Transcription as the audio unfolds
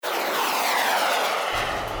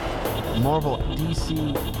Marvel,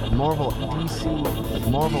 DC, Marvel,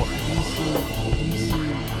 DC, Marvel, DC,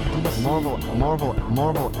 DC, Marvel.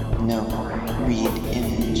 No, read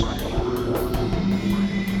image.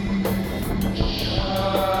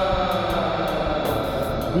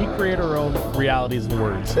 We create our own realities and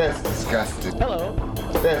words. That's disgusting. Hello.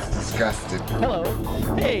 That's disgusting. Hello.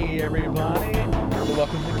 Hey, everybody.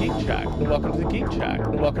 Welcome to Geek Chat. Welcome to Geek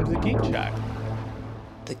Chat. Welcome to Geek Chat.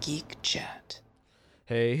 The Geek Chat.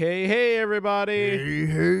 Hey, everybody.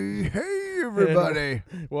 Hey, everybody.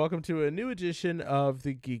 Welcome to a new edition of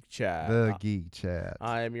the Geek Chat. The Geek Chat.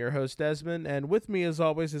 I am your host, Desmond, and with me, as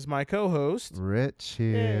always, is my co-host, Rich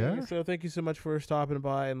here. Hey, so thank you so much for stopping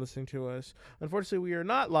by and listening to us. Unfortunately, we are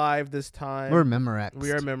not live this time. We're Memorex.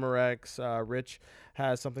 We are Memorex. Rich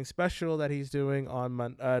has something special that he's doing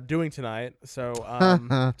on doing tonight. So,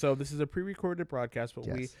 so this is a pre-recorded broadcast, but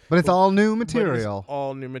but it's all new but it's material.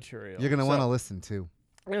 all new material. You're gonna want to listen to.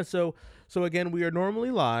 Yeah, so again, we are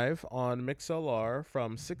normally live on MixLR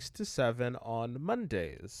from 6 to 7 on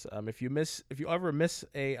Mondays. If you ever miss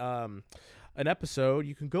an episode,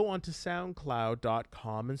 you can go onto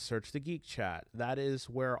SoundCloud.com and search the Geek Chat. That is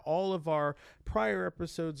where all of our prior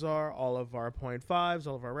episodes are, all of our 0.5s,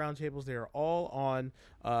 all of our roundtables. They are all on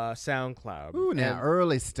SoundCloud. Ooh, now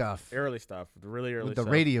early stuff. Early stuff, really early With the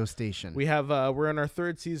stuff. radio station. We have we're in our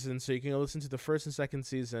third season, so you can listen to the first and second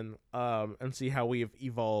season and see how we have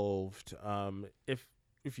evolved, if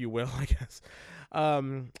you will, I guess.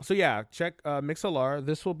 So yeah, check MixLR.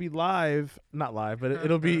 This will be not live, but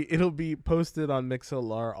it'll be posted on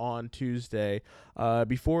MixLR on Tuesday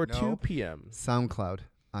before 2 p.m. SoundCloud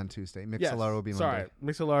on Tuesday. MixLR will be Monday. Sorry,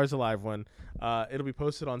 MixLR is a live one. It'll be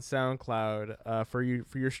posted on SoundCloud for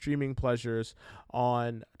your streaming pleasures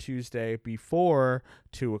on Tuesday before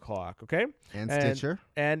 2 o'clock. Okay, and Stitcher.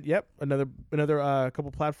 And yep, another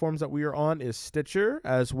couple platforms that we are on is Stitcher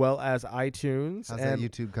as well as iTunes. How's that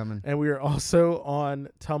YouTube coming? And we are also on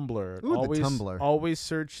Tumblr. Ooh, the Tumblr. Always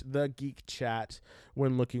search the Geek Chat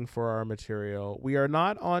when looking for our material. We are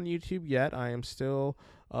not on YouTube yet. I am still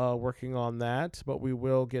working on that, but we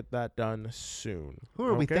will get that done soon. Who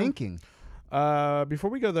are we thanking? Before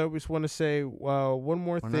we go, though, we just want to say one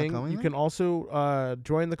more thing. You can also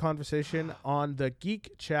join the conversation on the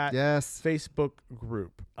Geek Chat Facebook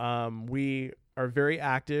group. We are very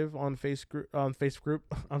active on Facebook.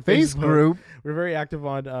 We're very active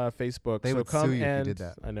on Facebook. They would sue you if you did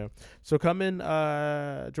that. I know. So come in,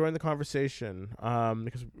 join the conversation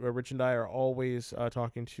because Rich and I are always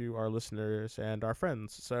talking to our listeners and our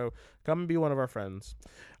friends. So come and be one of our friends.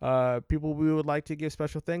 People we would like to give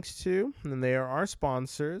special thanks to, and they are our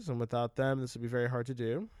sponsors. And without them, this would be very hard to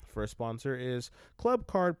do. First sponsor is Club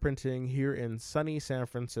Card Printing here in sunny San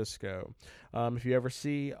Francisco. If you ever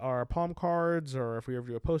see our palm cards or if we ever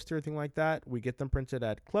do a poster or anything like that, we get them printed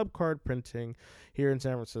at Club Card Printing here in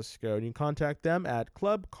San Francisco. And you can contact them at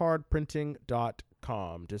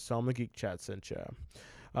clubcardprinting.com. Just tell them the Geek Chat sent you.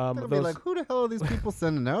 They'll be like, who the hell are these people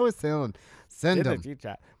sending? They're always saying, send them.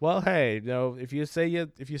 Well, hey, if you say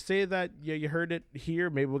that you heard it here,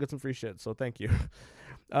 maybe we'll get some free shit. So thank you.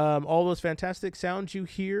 All those fantastic sounds you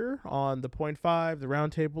hear on the 0.5, the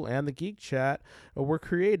Roundtable, and the Geek Chat were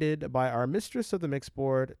created by our mistress of the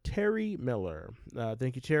mixboard, Terry Miller.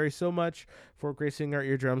 Thank you, Terry, so much for gracing our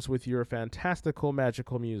eardrums with your fantastical,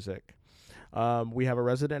 magical music. We have a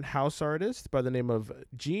resident house artist by the name of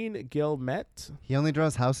Gene Gilmet. He only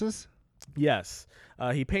draws houses? Yes.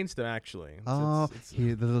 He paints them, actually.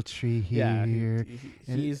 Here, the little tree here.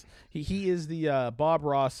 Yeah, he is the Bob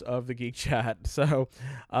Ross of the Geek Chat. So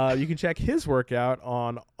you can check his work out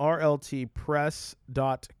on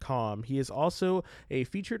rltpress.com. He is also a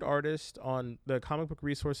featured artist on the Comic Book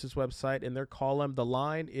Resources website in their column, The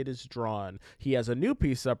Line It Is Drawn. He has a new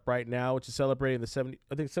piece up right now, which is celebrating the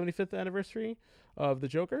 75th anniversary of the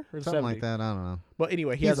Joker, or something 70? like that. I don't know. But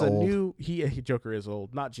anyway, he He's has old. a new. Joker is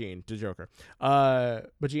old, not Gene, the Joker.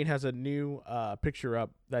 But Gene has a new picture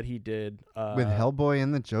up that he did with Hellboy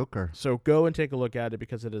and the Joker. So go and take a look at it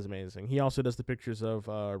because it is amazing. He also does the pictures of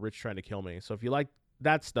Rich trying to kill me. So if you like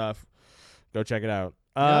that stuff, go check it out.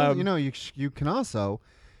 You can also.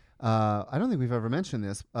 I don't think we've ever mentioned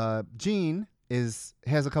this. Gene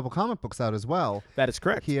has a couple comic books out as well. That is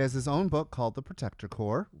correct. He has his own book called The Protector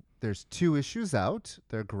Corps. There's 2 issues out.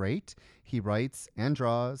 They're great. He writes and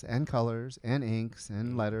draws and colors and inks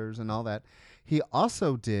and letters and all that. He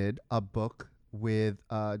also did a book with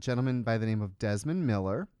a gentleman by the name of Desmond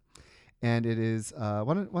Miller. And it is, why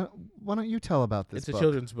don't you tell about this It's book? a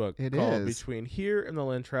children's book It called is. Between Here and the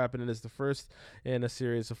Lynn Trap, and it is the first in a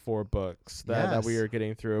series of 4 books that we Yes. are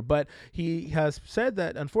getting through. But he has said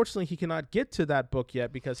that, unfortunately, he cannot get to that book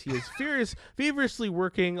yet because he is feverishly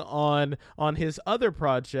working on his other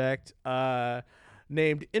project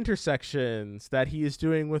named Intersections that he is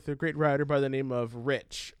doing with a great writer by the name of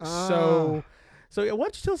Rich. So why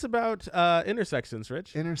don't you tell us about Intersections,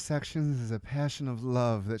 Rich? Intersections is a passion of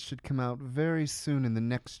love that should come out very soon in the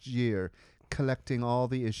next year, collecting all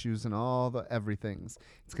the issues and all the everythings.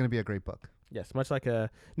 It's going to be a great book. Yes, much like a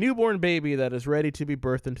newborn baby that is ready to be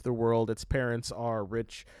birthed into the world, its parents are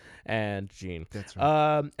Rich and Jean. That's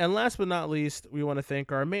right. And last but not least, we want to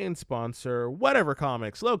thank our main sponsor, Whatever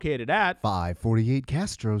Comics, located at 548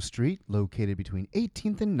 Castro Street, located between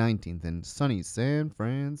 18th and 19th in sunny San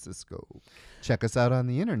Francisco. Check us out on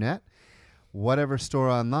the internet,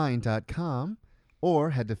 whateverstoreonline.com, or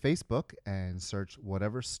head to Facebook and search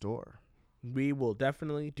Whatever Store. We will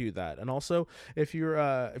definitely do that. And also, if you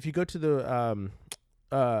go to the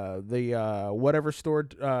Whatever Store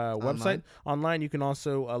website online, you can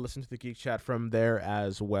also listen to the Geek Chat from there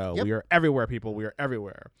as well. Yep. We are everywhere, people. We are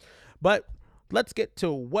everywhere. But let's get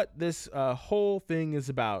to what this whole thing is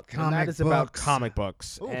about. And that is about comic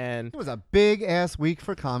books. Ooh, And it was a big-ass week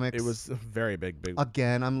for comics. it was a very big.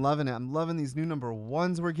 Again, I'm loving it. I'm loving these new number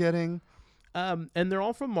ones we're getting. And they're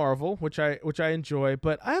all from Marvel, which I enjoy.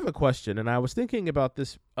 But I have a question, and I was thinking about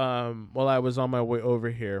this while I was on my way over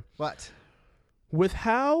here. What? With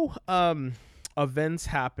how events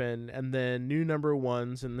happen and then new number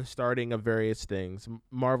ones and the starting of various things,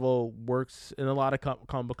 Marvel works, and a lot of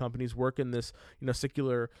comic book companies work in this,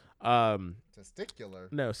 secular.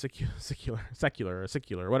 Testicular. No,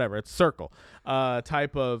 secular, whatever. It's circle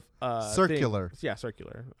type of Circular. thing. Yeah,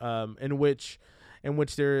 circular. In which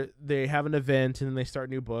they have an event and then they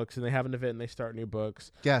start new books, and they have an event and they start new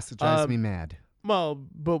books. Yes, it drives me mad. Well,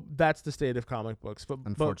 but that's the state of comic books. But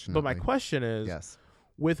Unfortunately. but my question is, Yes.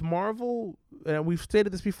 with Marvel, and we've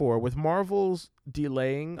stated this before, with Marvel's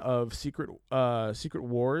delaying of Secret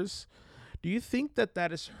Wars, do you think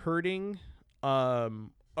that is hurting? Do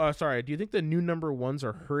you think the new number ones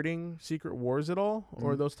are hurting Secret Wars at all,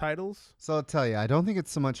 or those titles? So I'll tell you, I don't think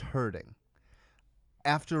it's so much hurting.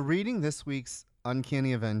 After reading this week's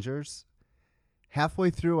Uncanny Avengers, halfway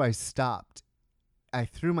through I stopped. I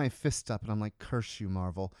threw my fist up and I'm like, curse you,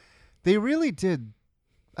 Marvel. They really did,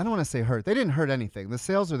 I don't want to say hurt. They didn't hurt anything. The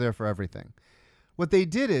sales are there for everything. What they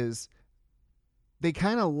did is they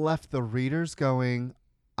kind of left the readers going,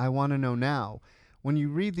 I want to know now. When you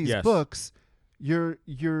read these books,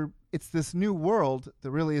 it's this new world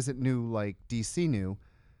that really isn't new like DC new,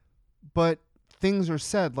 but things are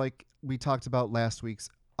said like we talked about last week's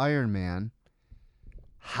Iron Man.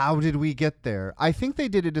 How did we get there? I think they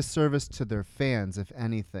did a disservice to their fans, if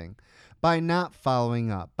anything, by not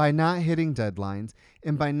following up, by not hitting deadlines,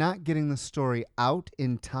 and by not getting the story out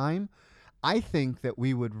in time. I think that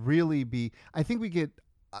we would really be, I think we get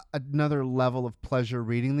another level of pleasure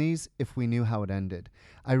reading these if we knew how it ended.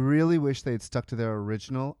 I really wish they'd stuck to their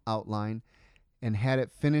original outline and had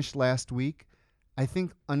it finished last week. I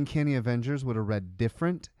think Uncanny Avengers would have read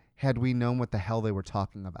different had we known what the hell they were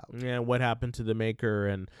talking about. Yeah, what happened to the maker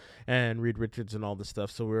and Reed Richards and all this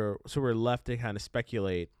stuff. So we're left to kind of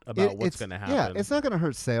speculate about what's going to happen. Yeah, it's not going to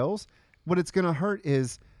hurt sales. What it's going to hurt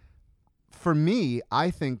is, for me,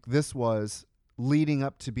 I think this was leading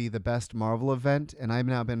up to be the best Marvel event, and I've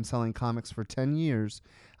now been selling comics for 10 years.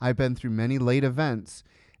 I've been through many late events,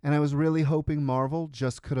 and I was really hoping Marvel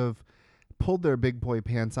just could have pulled their big boy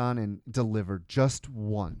pants on and delivered just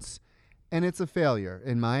once. And it's a failure.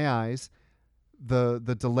 In my eyes, the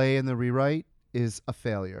delay in the rewrite is a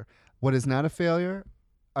failure. What is not a failure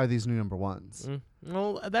are these new number ones.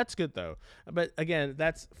 Well, that's good though. But again,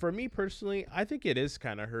 that's, for me personally, I think it is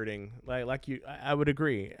kind of hurting. Like you, I would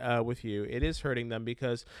agree with you. It is hurting them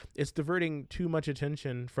because it's diverting too much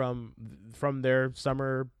attention from their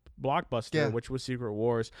summer blockbuster, which was Secret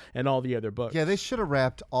Wars and all the other books. Yeah, they should have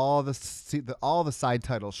wrapped all the side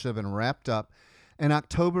titles should have been wrapped up. And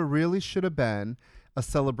October really should have been a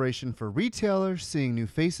celebration for retailers seeing new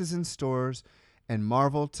faces in stores and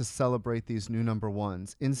Marvel to celebrate these new number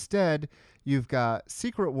ones. Instead, you've got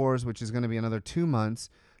Secret Wars, which is going to be another 2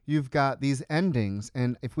 months. You've got these endings,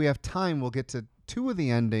 and if we have time, we'll get to 2 of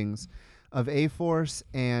the endings of A-Force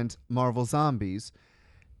and Marvel Zombies.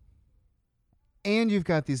 And you've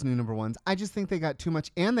got these new number ones. I just think they got too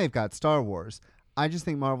much, and they've got Star Wars. I just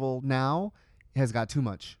think Marvel now has got too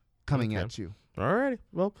much coming at you. All right.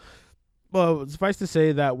 Well, Well, suffice to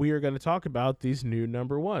say that we are going to talk about these new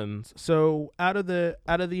number ones. So out of the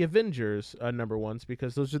Avengers number ones,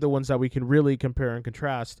 because those are the ones that we can really compare and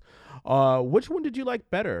contrast. Which one did you like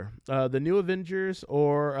better, the New Avengers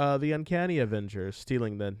or the Uncanny Avengers?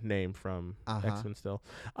 Stealing the name from X-Men still.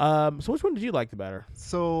 So which one did you like the better?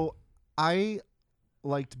 So I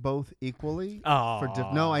liked both equally.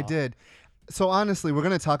 Oh, No, I did. So honestly, we're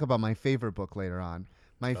going to talk about my favorite book later on.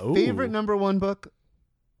 My favorite number one book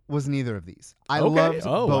was neither of these. I loved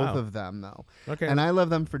both of them, though. Okay. And I love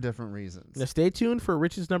them for different reasons. Now stay tuned for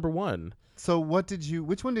Rich's number one. So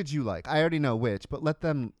which one did you like? I already know which, but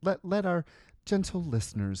let our gentle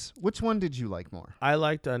listeners, which one did you like more? I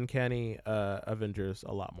liked Uncanny Avengers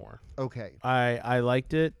a lot more. Okay. I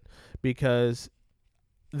liked it because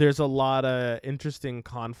there's a lot of interesting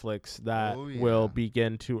conflicts that will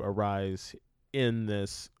begin to arise in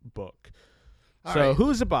this book. All so right.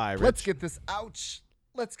 who's a buy, Rich? Let's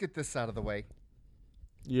get this out of the way.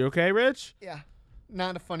 You okay, Rich? Yeah.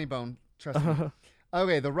 Not a funny bone. Trust me.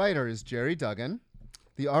 Okay, the writer is Jerry Duggan.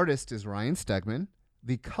 The artist is Ryan Stegman.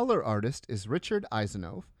 The color artist is Richard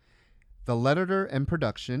Eisenoff. The letterer and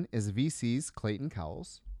production is VC's Clayton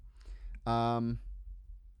Cowles.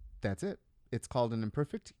 That's it. It's called An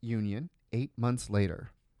Imperfect Union, 8 months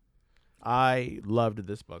later. I loved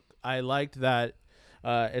this book. I liked that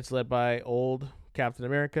it's led by old Captain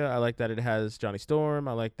America. I like that it has Johnny Storm.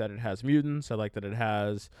 I like that it has mutants. I like that it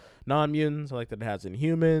has non-mutants. I like that it has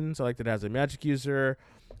Inhumans. I like that it has a magic user.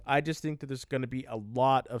 I just think that there's going to be a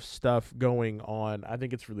lot of stuff going on. I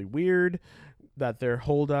think it's really weird that they're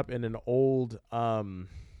holed up in an old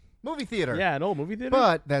movie theater. Yeah, an old movie theater.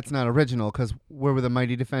 But that's not original because where were the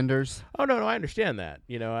Mighty Defenders? Oh, no, I understand that.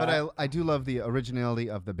 But I do love the originality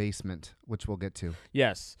of the basement, which we'll get to.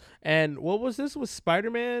 Yes. And what was this with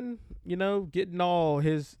Spider-Man, getting all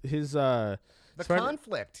his the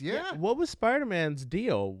conflict, yeah. What was Spider-Man's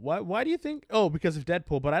deal? Why do you think? Oh, because of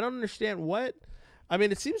Deadpool, but I don't understand what. I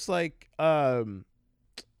mean, it seems like Captain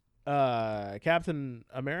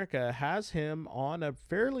America has him on a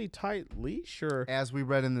fairly tight leash, or as we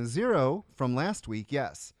read in the Zero from last week.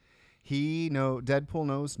 Yes, Deadpool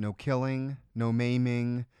knows no killing, no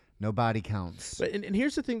maiming, no body counts. But and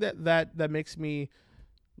here's the thing that makes me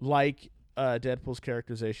like Deadpool's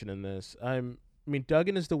characterization in this. I mean,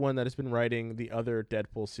 Duggan is the one that has been writing the other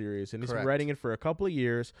Deadpool series, and he's been writing it for a couple of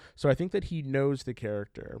years. So I think that he knows the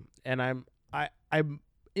character, and I'm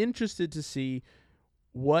interested to see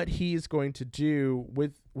what he's going to do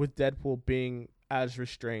with Deadpool being as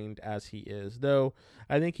restrained as he is. Though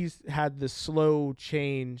I think he's had this slow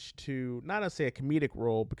change to, not to say a comedic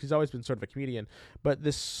role, because he's always been sort of a comedian, but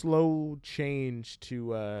this slow change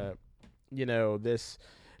to, this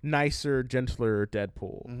nicer, gentler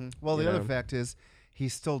Deadpool. Mm-hmm. Well, the other fact is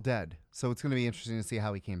he's still dead. So it's going to be interesting to see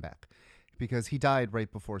how he came back. Because he died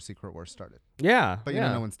right before Secret Wars started. Yeah. But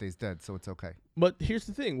no one stays dead, so it's okay. But here's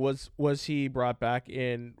the thing. Was he brought back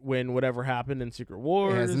in when whatever happened in Secret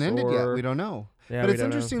Wars? It hasn't ended yet. We don't know. Yeah, but it's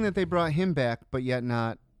interesting that they brought him back, but yet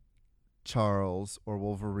not Charles or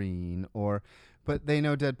Wolverine. But they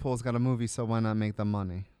know Deadpool's got a movie, so why not make them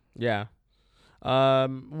money? Yeah.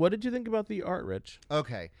 What did you think about the art, Rich?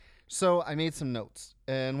 Okay. So I made some notes.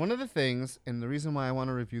 And one of the things, and the reason why I want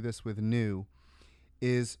to review this with New,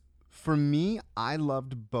 is... For me, I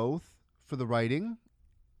loved both for the writing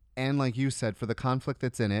and, like you said, for the conflict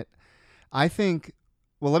that's in it. I think,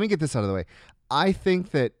 well, let me get this out of the way. I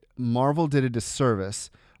think that Marvel did a disservice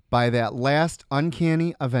by that last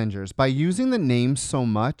Uncanny Avengers. By using the name so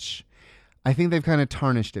much, I think they've kind of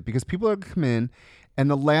tarnished it because people are going to come in, and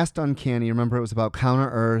the last Uncanny, remember, it was about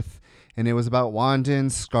Counter-Earth, and it was about Wanda and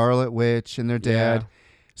Scarlet Witch and their dad. Yeah.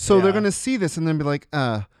 So they're going to see this and then be like,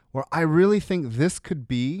 well, I really think this could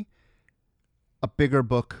be a bigger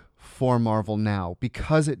book for Marvel now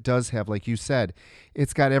because it does have, like you said,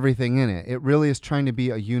 it's got everything in it. It really is trying to be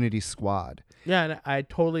a unity squad. Yeah, and I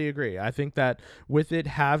totally agree. I think that with it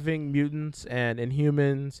having mutants and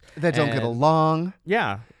Inhumans that don't get along.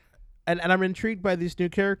 Yeah. And I'm intrigued by these new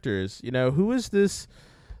characters. Who is this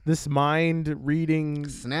mind reading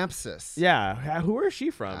Synapsis? Yeah. Who is she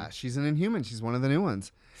from? She's an Inhuman. She's one of the new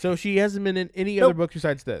ones. So she hasn't been in any other book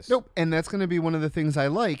besides this? Nope. And that's going to be one of the things I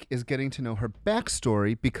like is getting to know her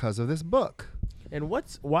backstory because of this book. And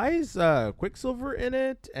why is Quicksilver in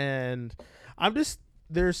it? And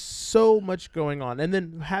there's so much going on. And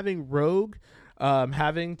then having Rogue,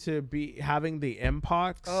 having the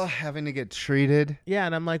Mpox. Oh, having to get treated. Yeah,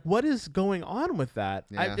 and I'm like, what is going on with that?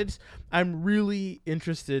 Yeah. I'm really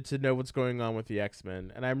interested to know what's going on with the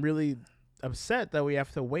X-Men, and upset that we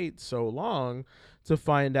have to wait so long to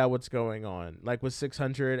find out what's going on, like with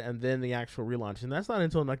 600 and then the actual relaunch, and that's not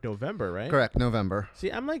until like November, right? Correct, November.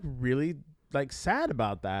 See, I'm like really like sad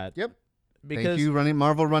about that. Yep. Because Thank you,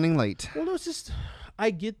 Marvel running late. well, no, it's just I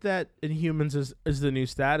get that Inhumans is the new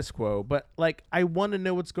status quo, but like I want to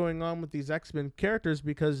know what's going on with these X-Men characters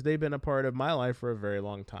because they've been a part of my life for a very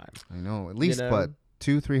long time. I know, at least know? what,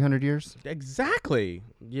 200-300 years? Exactly.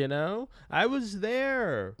 I was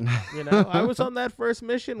there. I was on that first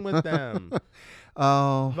mission with them.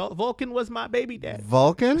 Oh, Vulcan was my baby dad.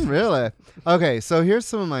 Vulcan, really? Okay, so here's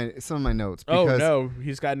some of my notes. Oh Because no,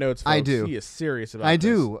 he's got notes. Folks. I do. He is serious about. I this.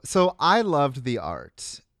 do. So I loved the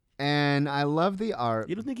art, and I love the art.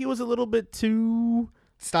 You don't think he was a little bit too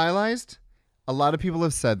Stylized? A lot of people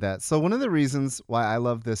have said that. So one of the reasons why I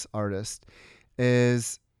love this artist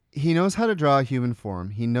is he knows how to draw a human form.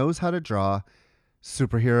 He knows how to draw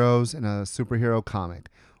superheroes in a superhero comic.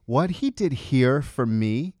 What he did here for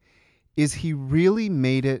me is he really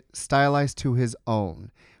made it stylized to his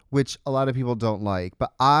own, which a lot of people don't like.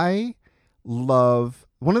 But I love,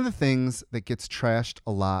 one of the things that gets trashed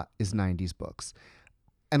a lot is 90s books.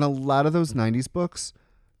 And a lot of those 90s books,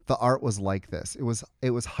 the art was like this. It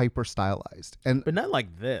was hyper stylized. And but not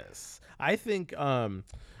like this. I think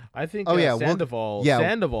yeah,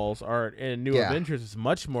 Sandoval's art in New Yeah. Avengers is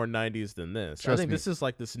much more 90s than this. I Trust think me. this is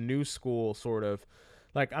like this new school sort of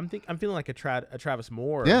like I'm feeling like a Travis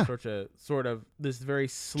Moore Yeah. sort of this very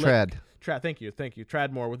slick Trad. Thank you.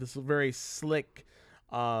 Trad Moore with this very slick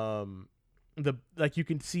like you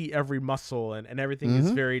can see every muscle and everything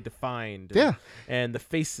is very defined. Yeah. And the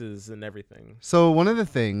faces and everything. So one of the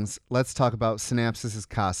things, let's talk about Synapsis's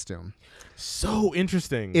costume. So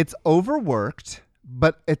interesting. It's overworked,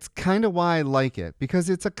 but it's kind of why I like it, because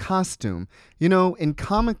it's a costume. In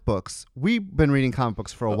comic books, we've been reading comic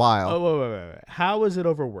books for a while. Oh, wait. How is it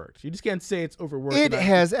overworked? You just can't say it's overworked. It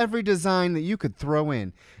has every design that you could throw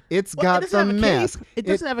in. It's Well, got it doesn't the have a cape. mask. It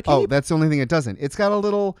doesn't have a Oh, cape. that's the only thing it doesn't. It's got a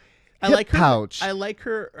little hip pouch. I like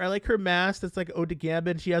her mask. That's like Ode to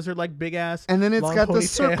Gambit. She has her like big ass. And then it's long got the ponytail.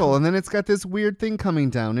 circle, and then it's got this weird thing coming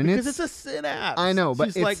down, and Because it's a synapse. I know, but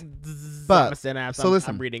she's it's- like, but- I'm a synapse. so I'm, listen.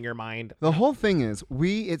 I'm reading your mind. The whole thing is,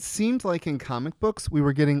 it seemed like in comic books we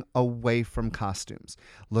were getting away from costumes.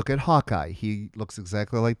 Look at Hawkeye. He looks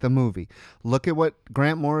exactly like the movie. Look at what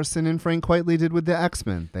Grant Morrison and Frank Whiteley did with the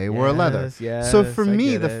X-Men. They wore leather. Yes, So for I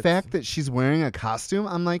me, get the it. fact that she's wearing a costume,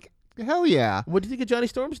 I'm like, hell yeah. What do you think of Johnny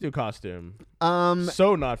Storm's new costume? Um,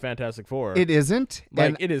 So not Fantastic Four. it isn't.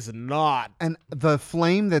 like it is not. And the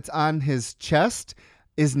flame that's on his chest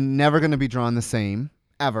is never going to be drawn the same,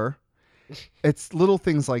 ever. It's little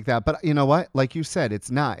things like that. But you know what? Like you said, it's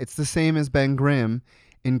not. It's the same as Ben Grimm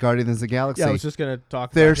in Guardians of the Galaxy. Yeah, I was just gonna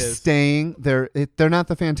talk. They're about his. staying. They're not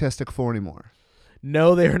the Fantastic Four anymore.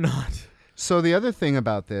 No, they are not. So the other thing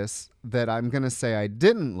about this that I'm going to say I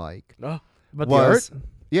didn't like Oh, but was... the art.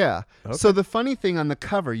 Yeah. Okay. So the funny thing on the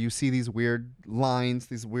cover, you see these weird lines,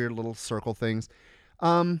 these weird little circle things.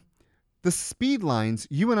 The speed lines,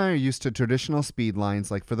 you and I are used to traditional speed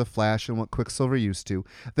lines, like for the Flash and what Quicksilver used to.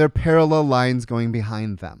 They're parallel lines going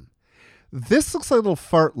behind them. This looks like little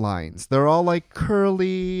fart lines. They're all like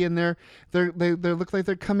curly, and they look like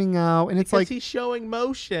they're coming out, and it's Because like, he's showing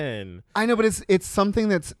motion. I know, but it's something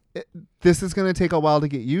that's this is going to take a while to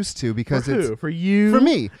get used to, because For it's who? For you? for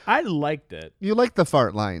me. I liked it. You like the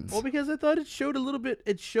fart lines. Well, because I thought it showed a little bit.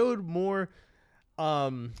 It showed more.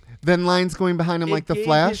 Then lines going behind him like the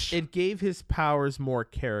Flash. It gave his powers more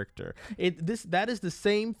character. That is the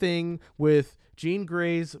same thing with Jean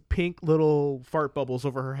Grey's pink little fart bubbles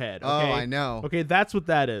over her head. Oh, Okay? I know. Okay, that's what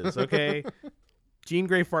that is. Okay. Jean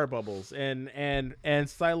Grey fart bubbles and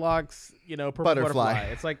Psylocke's, purple butterfly.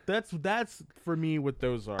 It's like that's for me what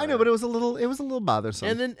those are. I know, but it was a little bothersome.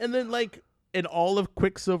 And then like in all of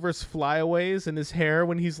Quicksilver's flyaways and his hair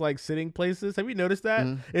when he's like sitting places, have you noticed that?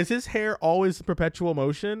 Is his hair always perpetual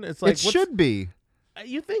motion? It's like it should be.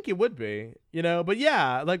 You think it would be, but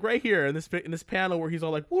yeah, like right here in this panel where he's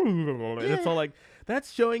all like, and it's all like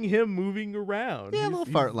that's showing him moving around. Yeah, He's- little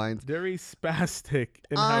he's fart lines. Very spastic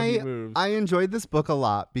in how he moves. I enjoyed this book a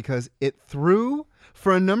lot because it threw,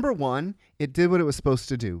 for a number one, it did what it was supposed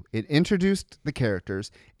to do. It introduced the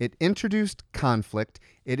characters. It introduced conflict.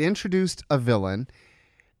 It introduced a villain.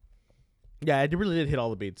 Yeah, it really did hit all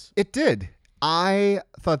the beats. It did. I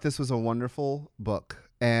thought this was a wonderful book.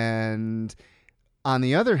 And on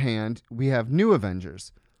the other hand, we have New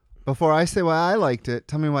Avengers. Before I say why I liked it,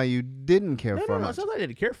 tell me why you didn't care for it. No, it's not that I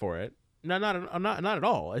didn't care for it. No, not at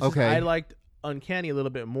all. It's Okay. just I liked Uncanny a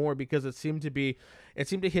little bit more because it seemed to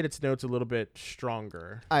hit its notes a little bit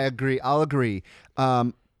stronger. I agree. I'll agree.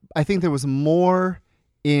 I think there was more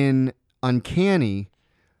in uncanny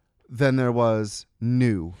than there was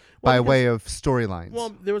new Well, by because- way of storylines.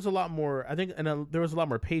 Well, there was a lot more. I think, and there was a lot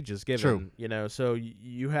more pages given. True. You know, so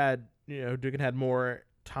you had, Dugan had more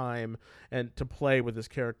time and to play with his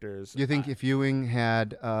characters. you think if Ewing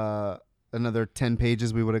had another 10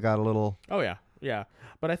 pages, we would have got a little... Oh yeah.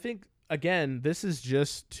 But I think again, this is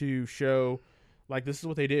just to show, like, this is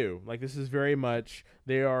what they do. Like, this is very much,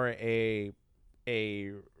 they are a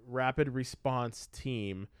rapid response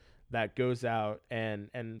team that goes out and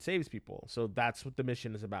saves people. So that's what the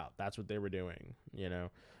mission is about. That's what they were doing.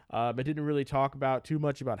 It didn't really talk about too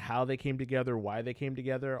much about how they came together, why they came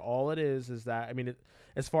together. All it is that, I mean,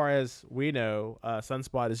 as far as we know,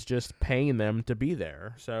 Sunspot is just paying them to be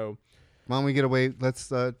there. So, Why don't we get away?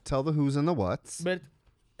 Let's tell the who's and the whats. but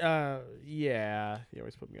yeah, you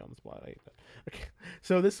always put me on the spot. I hate that. Okay,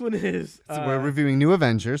 so this one is So we're reviewing New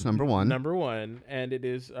Avengers, number one. Number one, and it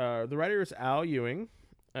is the writer is Al Ewing,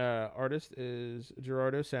 artist is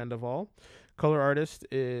Gerardo Sandoval, color artist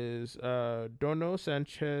is Dono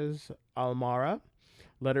Sanchez Almara,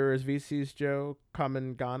 letter is VC's Joe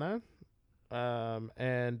Kamengana,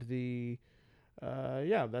 and the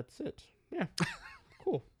that's it. Yeah,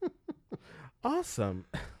 cool, awesome.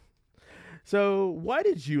 So, why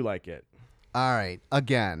did you like it? All right.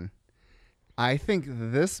 Again, I think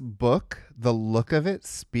this book, the look of it,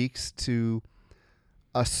 speaks to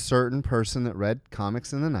a certain person that read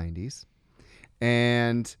comics in the 90s.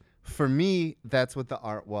 And for me, that's what the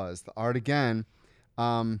art was. The art, again,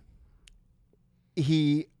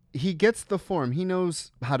 he gets the form. He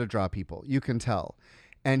knows how to draw people. You can tell.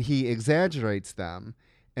 And he exaggerates them.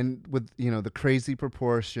 And with, the crazy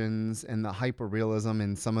proportions and the hyper-realism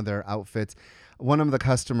in some of their outfits. One of the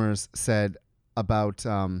customers said about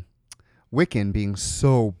Wiccan being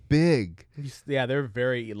so big. Yeah, they're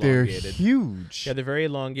very They're elongated. huge. Yeah, they're very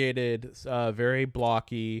elongated, very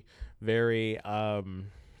blocky, very I And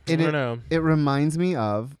don't know. It reminds me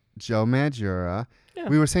of Joe Magura. Yeah.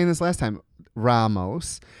 We were saying this last time.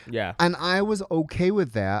 Ramos. Yeah. And I was okay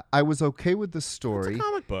with that. I was okay with the It's story. a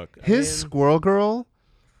comic book. His I mean, Squirrel Girl,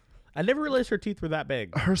 I never realized her teeth were that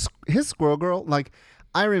big. his Squirrel Girl, like,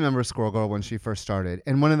 I remember Squirrel Girl when she first started.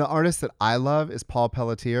 And one of the artists that I love is Paul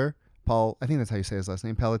Pelletier. Paul, I think that's how you say his last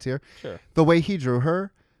name, Pelletier. Sure. The way he drew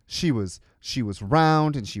her, she was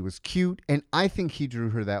round and she was cute, and I think he drew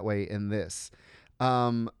her that way in this.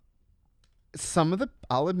 Some of the,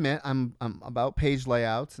 I'll admit, I'm about page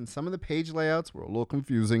layouts, and some of the page layouts were a little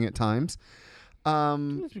confusing at times.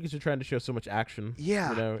 It's because you're trying to show so much action.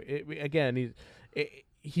 Yeah.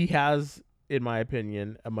 He has, in my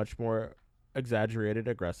opinion, a much more exaggerated,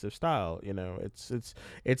 aggressive style.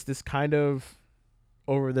 It's this kind of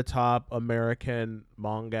over the top American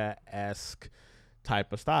manga-esque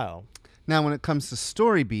type of style. Now, when it comes to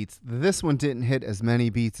story beats, this one didn't hit as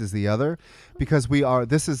many beats as the other because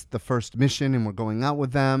this is the first mission and we're going out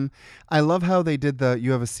with them. I love how they did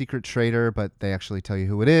you have a secret traitor, but they actually tell you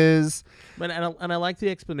who it is. And I like the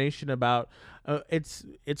explanation about it's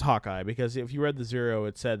Hawkeye, because if you read the Zero,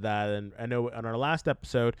 it said that, and I know on our last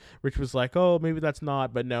episode, Rich was like, "Oh, maybe that's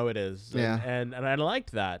not," but no, it is. Yeah. And I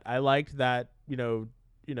liked that. I liked that.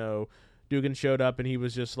 Dugan showed up and he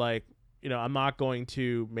was just like, I'm not going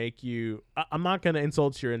to make you. I'm not going to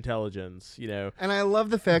insult your intelligence. And I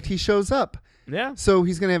love the fact he shows up. Yeah. So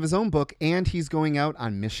he's going to have his own book, and he's going out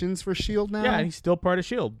on missions for S.H.I.E.L.D. now? Yeah, and he's still part of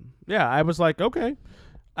S.H.I.E.L.D. Yeah, I was like, okay.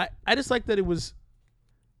 I just like that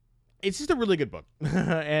it's just a really good book.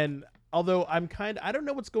 And although I don't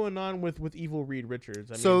know what's going on with Evil Reed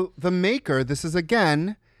Richards. So the maker, this is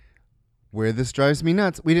again where this drives me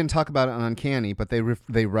nuts. We didn't talk about it on Uncanny, but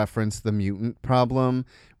they reference the mutant problem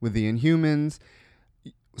with the Inhumans.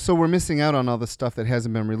 So we're missing out on all the stuff that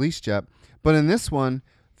hasn't been released yet. But in this one,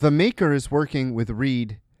 the maker is working with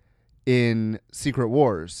Reed in Secret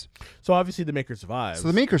Wars. So obviously the maker survives. So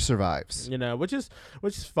the maker survives. Which is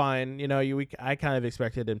fine. I kind of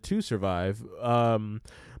expected him to survive.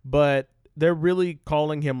 But they're really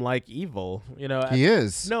calling him like evil. He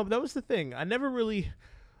is. No, that was the thing. I never really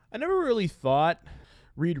thought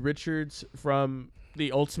Reed Richards from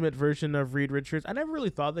the ultimate version of Reed Richards. I never really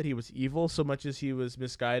thought that he was evil so much as he was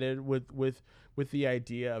misguided with the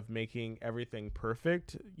idea of making everything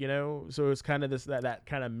perfect. So it's kind of that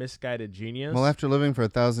kind of misguided genius. Well, after living for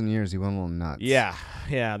 1,000 years, he went a little nuts. Yeah.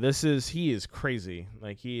 He is crazy.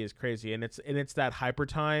 Like, he is crazy, and it's that hyper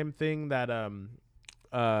time thing that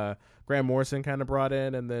Grant Morrison kind of brought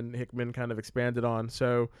in, and then Hickman kind of expanded on.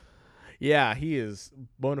 So Yeah, he is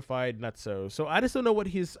bona fide nutso. So I just don't know what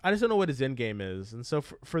his end game is, and so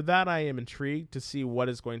for that I am intrigued to see what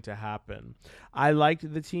is going to happen. I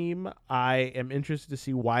liked the team. I am interested to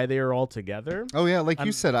see why they are all together. Oh yeah, like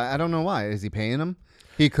you said, I don't know why. Is he paying him?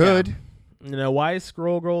 He could. Yeah. Why is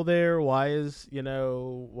Scroll Girl there? Why is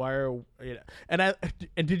why are and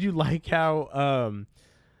did you like how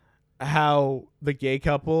the gay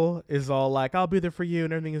couple is all like, I'll be there for you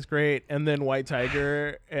and everything is great, and then White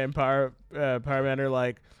Tiger and Power Man are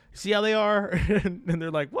like, see how they are, and they're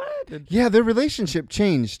like, what? And Yeah, their relationship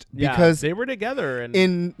changed yeah, because they were together, and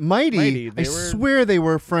in Mighty, I swear they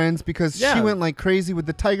were friends because she Yeah. went like crazy with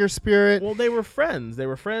the tiger spirit. well, they were friends.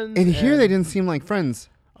 And here they didn't seem like friends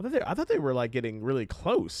I thought they were like getting really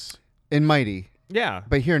close. in Mighty. Yeah,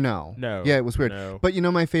 But here, no. No. Yeah, it was weird. No. But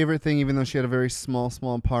my favorite thing, even though she had a very small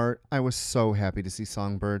part, I was so happy to see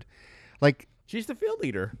Songbird. Like, she's the field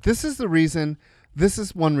leader. this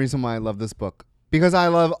is one reason why I love this book. Because I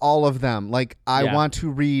love all of them. Like, I Yeah. want to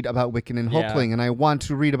read about Wiccan and Yeah. Hulkling, and I want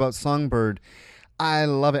to read about Songbird. I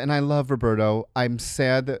love it, and I love Roberto. I'm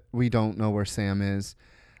sad that we don't know where Sam is.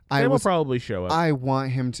 Sam will probably show up. I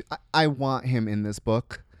want him to. I want him in this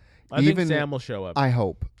book. I think Sam will show up. I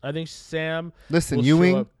hope. I think Sam. Listen, will show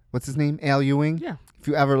Ewing. up. What's his name? Al Ewing. Yeah. If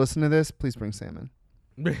you ever listen to this, please bring Sam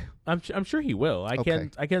in. I'm sure he will. I Okay.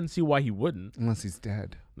 can't see why he wouldn't. Unless he's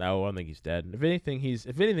dead. No, I don't think he's dead. If anything, he's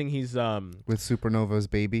With Supernova's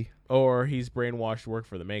baby. or he's brainwashed to work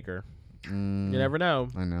for the Maker. You never know.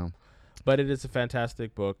 I know. But it is a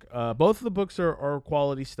fantastic book. Both of the books are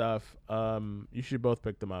quality stuff. You should both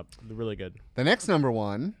pick them up. They're really good. The next number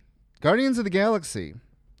one, Guardians of the Galaxy.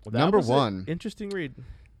 That Number was an one. interesting read.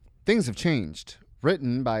 Things Have Changed.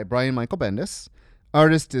 Written by Brian Michael Bendis.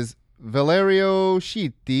 Artist is Valerio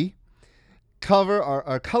Schiti. Color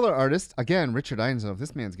artist, again, Richard Einzelhoff.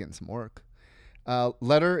 This man's getting some work.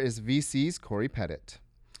 Letter is VC's Corey Pettit.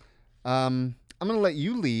 I'm going to let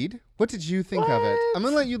you lead. What did you think of it? I'm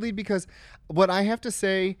going to let you lead because what I have to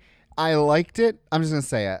say, I liked it. I'm just going to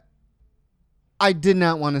say it. I did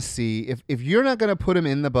not want to see, if you're not going to put him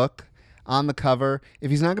in the book on the cover,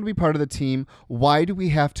 if he's not going to be part of the team, why do we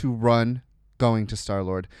have to run going to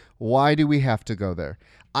Star-Lord? Why do we have to go there?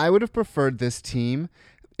 I would have preferred this team,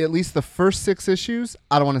 at least the first 6 issues,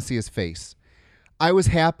 I don't want to see his face. I was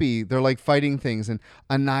happy. They're like fighting things, and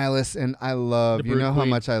Annihilus, and I love, The Brood how Queen.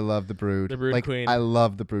 much I love the Brood. The Brood like, Queen. I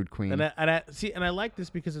love the Brood Queen. And I like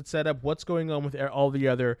this because it set up what's going on with all the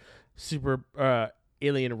other super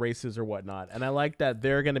alien races or whatnot, and I like that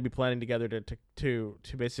they're going to be planning together to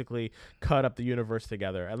basically cut up the universe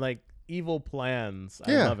together, and like evil plans.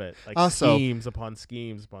 Yeah. I love it. Like Also, schemes upon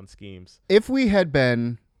schemes upon schemes. If we had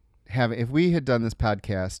done this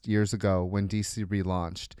podcast years ago when DC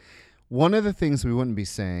relaunched, one of the things we wouldn't be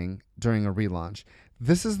saying during a relaunch,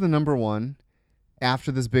 this is the number one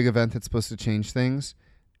after this big event that's supposed to change things,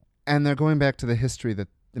 and they're going back to the history that,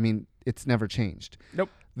 it's never changed. Nope.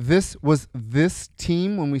 This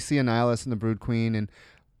team when we see Annihilus and the Brood Queen, and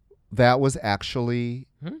that was actually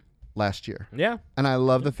last year. Yeah. And I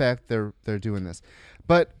love the fact they're doing this.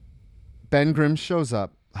 But Ben Grimm shows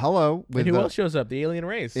up. Hello. And who else shows up? The alien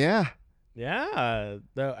race. Yeah. Yeah.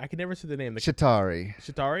 I can never see the name. Chitauri.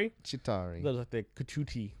 Chitauri. Those like the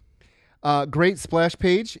Kachuti. Great splash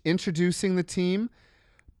page introducing the team.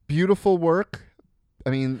 Beautiful work.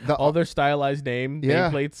 All their stylized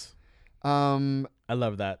nameplates. I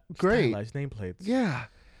love that. Great. Stylized nameplates. Yeah.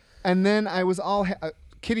 And then I was all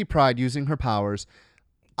Kitty Pryde using her powers.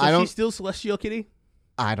 Is she still Celestial Kitty?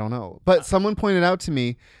 I don't know. But someone pointed out to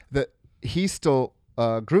me that he's still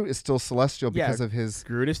Groot is still celestial because of his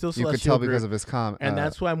Groot is still celestial. You could tell Groot. because of his and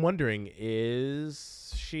that's why I'm wondering,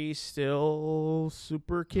 is she still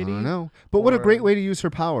Super Kitty? I don't know. But what a great way to use her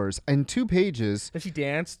powers. In 2 pages. And she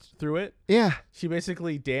danced through it? Yeah. She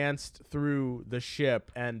basically danced through the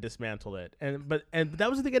ship and dismantled it. And that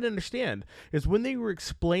was the thing I didn't understand, is when they were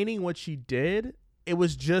explaining what she did, it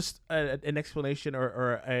was just an explanation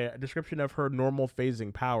or a description of her normal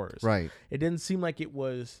phasing powers. Right. It didn't seem like it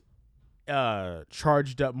was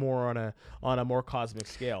charged up more on a more cosmic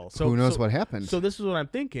scale. So who knows what happened? So this is what I'm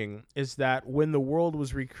thinking, is that when the world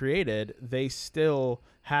was recreated, they still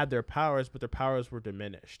had their powers, but their powers were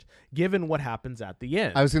diminished, given what happens at the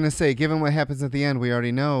end. I was going to say, given what happens at the end, we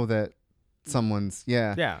already know that someone's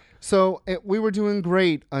yeah. So we were doing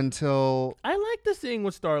great until I like the scene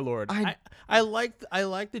with Star-Lord. I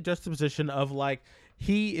like the juxtaposition of like,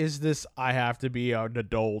 he is this, I have to be an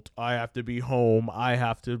adult, I have to be home, I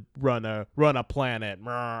have to run a planet,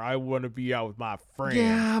 I want to be out with my friends.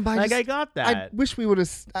 Yeah, but I got that. I wish we would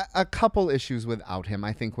have a couple issues without him.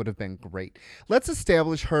 I think would have been great. Let's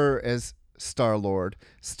establish her as Star-Lord,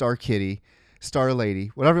 Star-Kitty,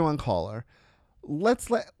 Star-Lady, whatever you want to call her.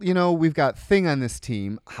 We've got Thing on this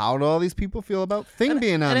team. How do all these people feel about Thing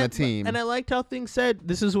being on the team? And I liked how Thing said,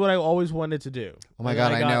 "This is what I always wanted to do." Oh my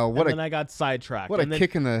God, I know. Then I got sidetracked. What a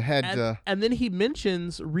kick in the head. And then he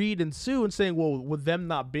mentions Reed and Sue and saying, "Well, with them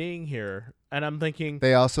not being here," and I'm thinking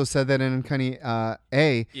they also said that in Uncanny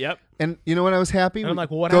A. Yep. And you know what? I was happy. And I'm like,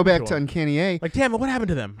 well, what go happened back to to Uncanny A. Like, damn it, what happened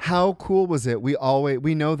to them? How cool was it? We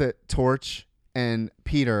know that Torch and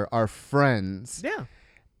Peter are friends. Yeah.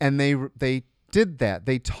 And they did that.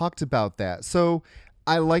 They talked about that. So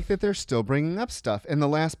I like that they're still bringing up stuff. In the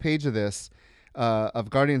last page of this, of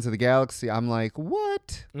Guardians of the Galaxy, I'm like,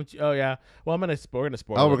 what? Oh yeah. Well, we're gonna spoil it.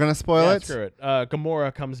 Oh, we're gonna spoil it. Screw it.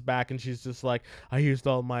 Gamora comes back and she's just like, "I used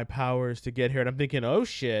all my powers to get here," and I'm thinking, "Oh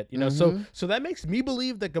shit," you know. So that makes me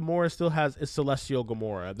believe that Gamora still is celestial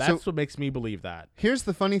Gamora. That's what makes me believe that. Here's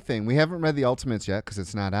the funny thing: we haven't read the Ultimates yet because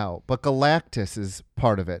it's not out, but Galactus is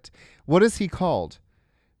part of it. What is he called?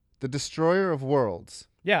 The Destroyer of Worlds.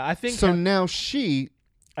 Yeah, I think so. Now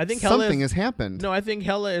I think something has happened. No, I think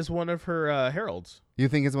Hela is one of her heralds. You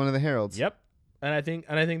think it's one of the heralds? Yep. And I think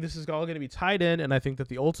this is all going to be tied in, and I think that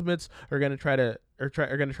the Ultimates are going to try to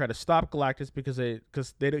stop Galactus because he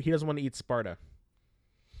doesn't want to eat Sparta.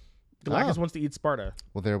 Galactus wants to eat Sparta.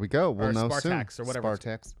 Well, there we go. We'll know Spartax soon. Or whatever.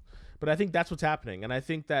 Spartax. But I think that's what's happening, and I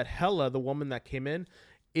think that Hela, the woman that came in,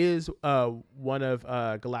 is one of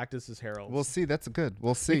Galactus's heralds. We'll see. That's good.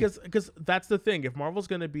 We'll see. Because that's the thing. If Marvel's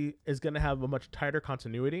gonna have a much tighter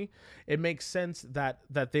continuity, it makes sense that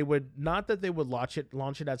they would launch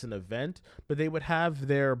it as an event, but they would have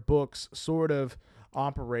their books sort of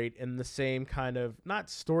operate in the same kind of, not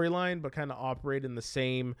storyline, but kind of operate in the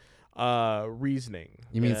same reasoning.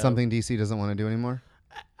 You mean something DC doesn't want to do anymore?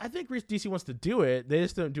 I think DC wants to do it. They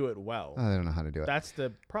just don't do it well. Oh, they don't know how to do it. That's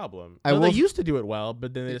the problem. They used to do it well,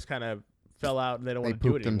 but then they just kind of fell out and they don't want to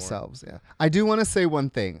do it anymore. They pooped themselves, yeah. I do want to say one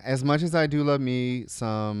thing. As much as I do love me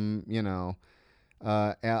some,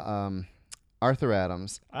 Arthur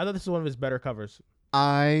Adams. I thought this was one of his better covers.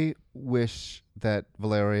 I wish that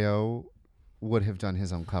Valerio would have done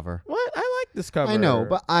his own cover. What? I like this cover. I know,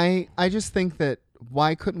 but I just think that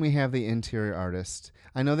why couldn't we have the interior artist?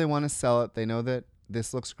 I know they want to sell it. They know that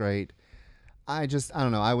this looks great. I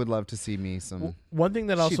don't know. I would love to see me some. One thing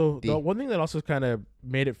that also kind of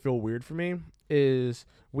made it feel weird for me is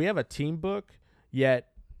we have a team book,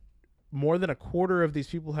 yet more than a quarter of these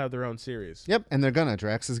people have their own series. Yep, and they're gonna.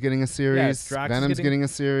 Drax is getting a series. Venom's getting a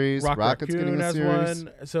series. Rocket's getting a series.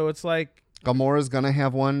 One. So it's like Gamora's gonna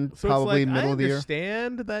have one probably middle of the year. I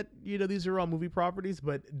understand that these are all movie properties,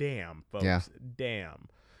 but damn, folks, damn.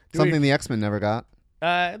 Something the X-Men never got.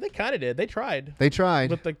 They kind of did. They tried.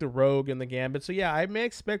 With like the Rogue and the Gambit. So yeah, I may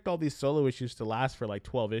expect all these solo issues to last for like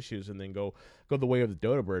 12 issues and then go the way of the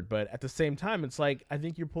Dodo Bird. But at the same time, it's like I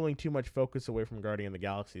think you're pulling too much focus away from Guardian of the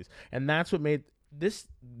Galaxies, and that's what makes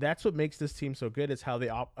this team so good. Is how they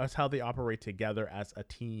operate together as a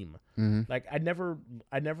team. Mm-hmm. Like I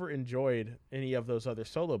never enjoyed any of those other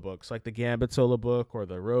solo books, like the Gambit solo book or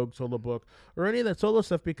the Rogue solo book or any of that solo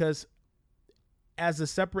stuff, because as a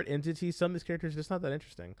separate entity, some of these characters are just not that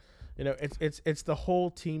interesting. It's the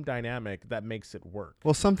whole team dynamic that makes it work.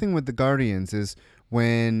 Well, something with the Guardians is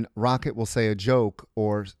when Rocket will say a joke,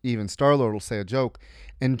 or even Star-Lord will say a joke,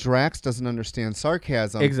 and Drax doesn't understand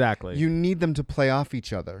sarcasm. Exactly. You need them to play off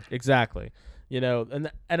each other. Exactly.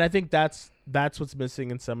 And I think that's what's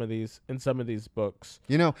missing in some of these books.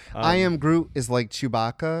 I Am Groot is like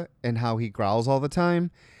Chewbacca and how he growls all the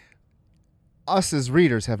time. Us as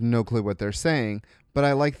readers have no clue what they're saying, but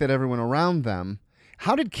I like that everyone around them.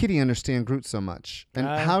 How did Kitty understand Groot so much? And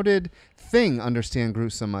how did Thing understand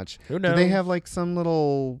Groot so much? Who knows? Do they have like some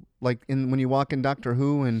little, like when you walk in Doctor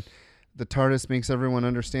Who and the TARDIS makes everyone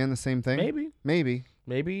understand the same thing? Maybe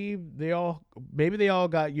they all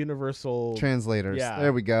got universal translators. Yeah,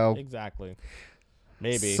 there we go. Exactly.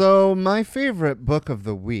 Maybe. So my favorite book of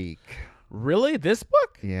the week. Really? This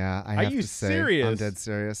book? Yeah, I have to say. Are you serious? I'm dead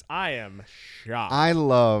serious. I am shocked. I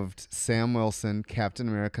loved Sam Wilson, Captain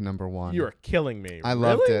America #1. You're killing me. I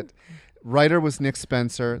loved it. Writer was Nick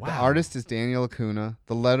Spencer. Wow. The artist is Daniel Acuna.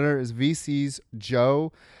 The letter is VC's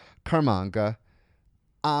Joe Carmanga.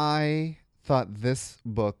 I thought this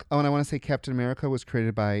book... Oh, and I want to say Captain America was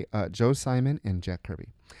created by Joe Simon and Jack Kirby.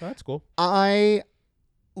 Oh, that's cool. I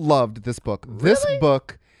loved this book. Really? This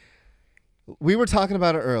book... We were talking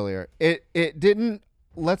about it earlier. It didn't...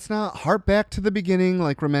 Let's not harp back to the beginning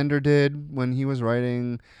like Remender did when he was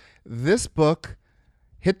writing. This book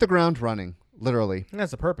hit the ground running, literally.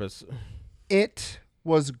 That's the purpose. It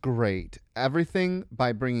was great. Everything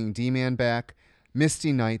by bringing D-Man back,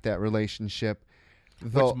 Misty Knight, that relationship.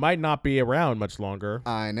 which might not be around much longer.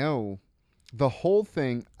 I know. The whole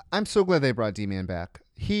thing, I'm so glad they brought D-Man back.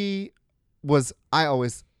 I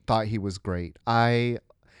always thought he was great.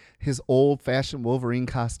 His old-fashioned Wolverine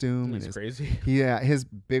costume. He's crazy. Yeah, his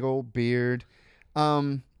big old beard.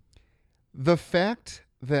 The fact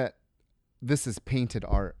that this is painted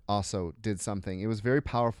art also did something. It was very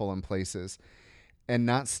powerful in places and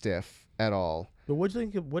not stiff at all. But what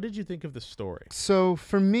did you think of the story? So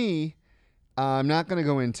for me, I'm not going to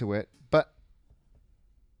go into it, but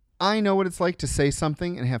I know what it's like to say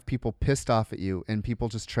something and have people pissed off at you and people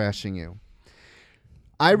just trashing you.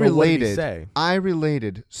 I What did he say?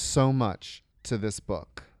 related so much to this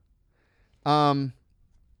book.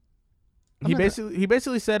 He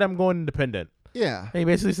basically said, "I'm going independent." Yeah. He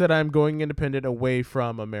basically said, "I'm going independent away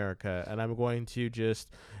from America, and I'm going to just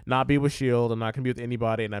not be with S.H.I.E.L.D. I'm not going to be with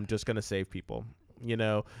anybody, and I'm just going to save people." You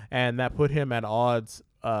know, and that put him at odds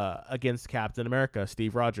against Captain America,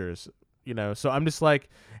 Steve Rogers. You know, so I'm just like,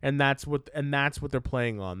 and that's what they're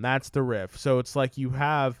playing on. That's the riff. So it's like you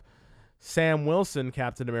have Sam Wilson,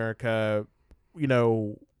 Captain America. You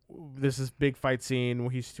know, this is big fight scene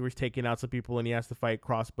where he's taking out some people and he has to fight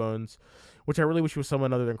Crossbones, which I really wish was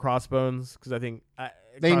someone other than Crossbones, because I think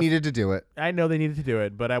they needed to do it. I know they needed to do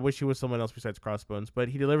it, but I wish it was someone else besides Crossbones. But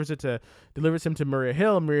he delivers him to Maria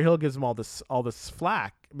Hill, and Maria Hill gives him all this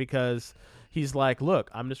flack because he's like,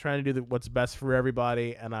 "Look, I'm just trying to do what's best for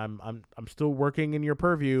everybody, and I'm still working in your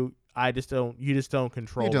purview. You just don't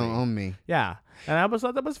control me. You don't own me." Yeah, and I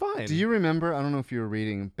thought that was fine. Do you remember? I don't know if you were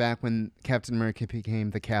reading back when Captain America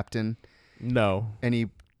became the captain. No. And he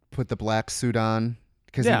put the black suit on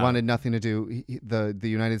because he wanted nothing to do. The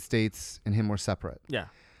United States and him were separate. Yeah.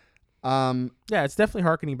 Yeah, it's definitely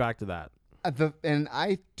harkening back to that. And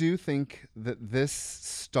I do think that this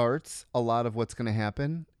starts a lot of what's going to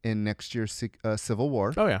happen in next year's Civil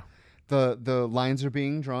War. Oh yeah. The lines are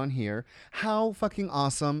being drawn here. How fucking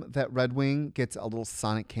awesome that Red Wing gets a little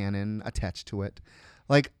sonic cannon attached to it.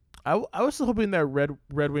 Like, I was still hoping that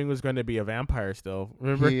Red Wing was going to be a vampire still.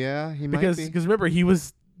 Remember? Yeah, he might be. Because remember, he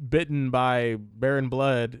was bitten by Baron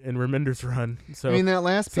Blood in Remender's Run. So I mean, that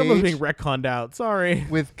last page someone's being retconned out. Sorry.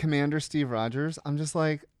 with Commander Steve Rogers, I'm just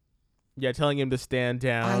like, yeah, telling him to stand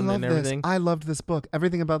down and everything. I loved this book.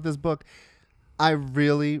 Everything about this book. I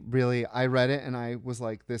really, really, I read it and I was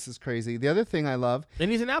like, this is crazy. The other thing I love. And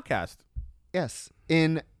he's an outcast. Yes.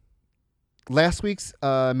 In last week's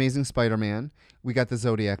Amazing Spider-Man, we got the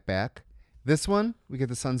Zodiac back. This one, we get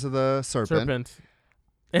the Sons of the Serpent.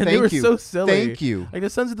 And they were so silly. Thank you. Like the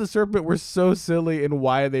Sons of the Serpent were so silly in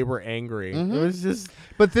why they were angry. Mm-hmm. It was just.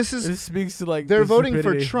 But it speaks to like they're the voting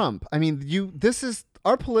stupidity. for Trump. I mean, this is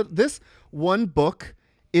our this one book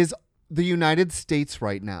is the United States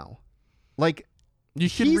right now. Like, you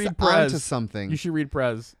should he's read Prez. onto something. You should read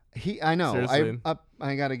Prez. I know. Seriously.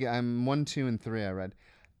 I gotta get. I'm 1, 2, and 3. I read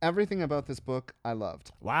everything about this book. I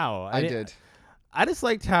loved. Wow, I did. I just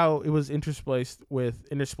liked how it was interspliced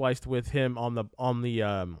with him on the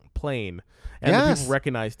plane, and the people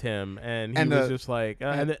recognized him, and he was just like,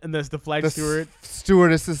 and there's the flight steward.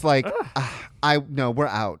 Stewardess is like, we're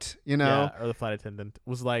out. You know, yeah, or the flight attendant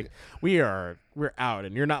was like, we're out,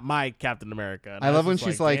 and you're not my Captain America. And I love when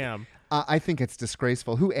she's like, damn. I think it's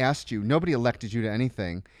disgraceful. Who asked you? Nobody elected you to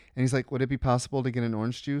anything. And he's like, would it be possible to get an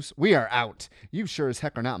orange juice? We are out. You sure as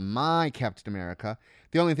heck are not my Captain America.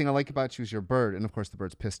 The only thing I like about you is your bird. And, of course, the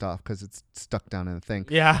bird's pissed off because it's stuck down in the thing.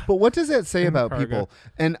 Yeah. But what does that say about Cargo. people?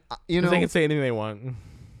 And, you know, they can say anything they want.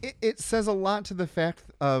 It says a lot to the fact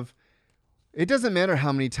of it doesn't matter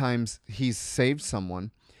how many times he's saved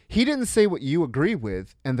someone. He didn't say what you agree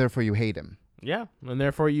with, and therefore you hate him. Yeah, and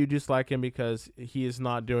therefore you dislike him because he is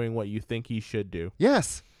not doing what you think he should do.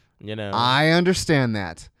 Yes. You know. I understand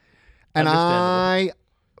that. And I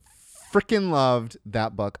freaking loved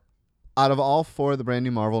that book. Out of all 4 of the brand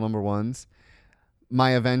new Marvel #1s,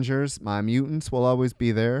 my Avengers, my mutants will always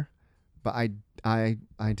be there. But I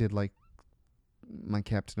did like my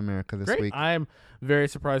Captain America this week. I'm very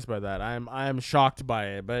surprised by that. I'm shocked by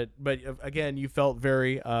it. But again, you felt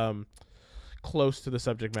very close to the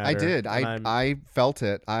subject matter. I did. I felt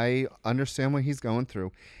it. I understand what he's going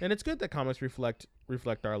through. And it's good that comics reflect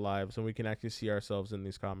our lives, and we can actually see ourselves in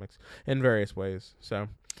these comics in various ways. So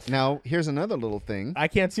now here's another little thing. I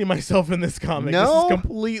can't see myself in this comic. No?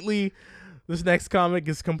 This This next comic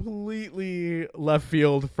is completely left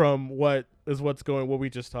field from what we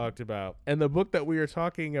just talked about. And the book that we are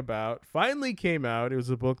talking about finally came out. It was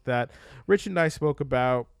a book that Rich and I spoke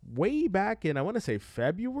about way back in, I want to say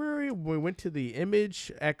February, when we went to the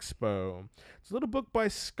Image Expo. It's a little book by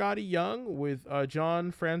Scotty Young with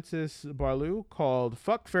John Francis Barlow called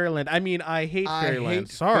Fuck Fairyland. I mean, I hate Fairyland.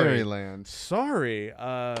 Sorry. Fairyland. Sorry.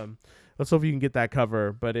 Let's hope you can get that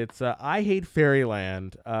cover. But it's I Hate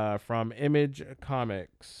Fairyland from Image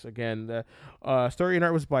Comics. Again, the story and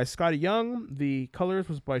art was by Scotty Young. The colors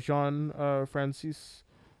was by Jean Francis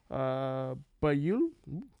Bayou.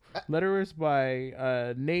 Letters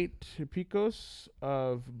by Nate Picos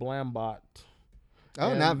of Blambot.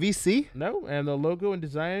 Oh, And- not VC? No, and the logo and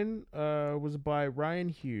design was by Ryan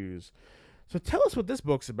Hughes. So tell us what this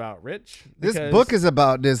book's about, Rich. This because- book is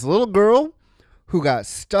about this little girl who got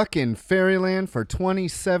stuck in Fairyland for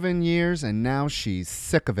 27 years, and now she's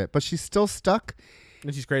sick of it. But she's still stuck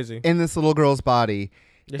And she's crazy. in this little girl's body.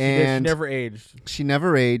 Yeah, she and never aged. she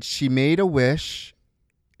never aged. She made a wish.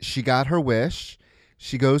 She got her wish.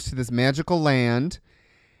 She goes to this magical land,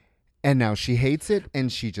 and now she hates it,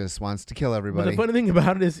 and she just wants to kill But everybody. the funny thing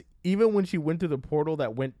about it is, even when she went to the portal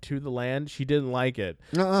that went to the land, she didn't like it.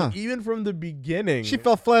 Uh-uh. So even from the beginning, She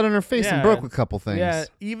fell flat on her face and Yeah. broke a couple things. yeah,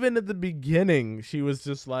 even at the beginning, she was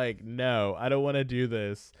just like, "No, I don't want to do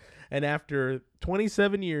this." And after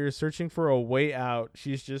 27 years searching for a way out,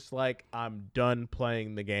 she's just like, "I'm done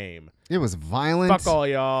playing the game. It was violent. Fuck all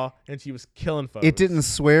y'all." And she was killing folks. It didn't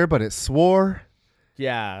swear, but it swore.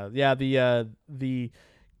 Yeah. The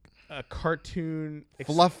cartoon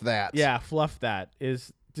Fluff that. Yeah, fluff that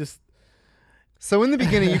is just. So in the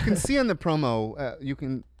beginning, you can see on the promo, you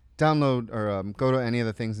can download or go to any of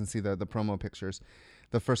the things and see the promo pictures,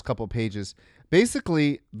 the first couple pages.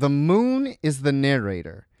 Basically, the moon is the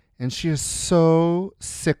narrator, and she is so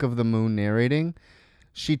sick of the moon narrating.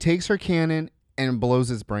 She takes her cannon and blows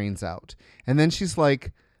his brains out. And then she's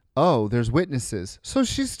like, oh, there's witnesses. So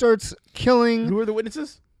she starts killing Who are the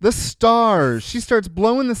witnesses? the stars. She starts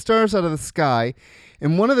blowing the stars out of the sky.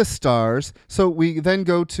 And one of the stars, so we then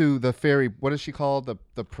go to the fairy, what is she called?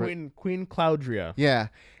 The Queen Claudria. Yeah.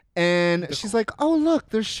 And she's like, oh, look,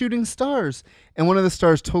 they're shooting stars. And one of the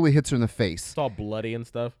stars totally hits her in the face. It's all bloody and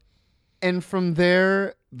stuff. And from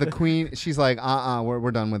there, the queen, she's like,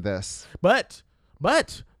 we're done with this. But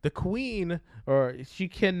the queen, or she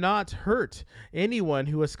cannot hurt anyone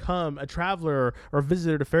who has come, a traveler or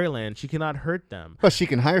visitor to Fairyland. She cannot hurt them. But she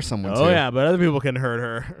can hire someone Oh to. yeah, but other people can hurt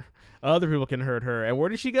her. Other people can hurt her. And where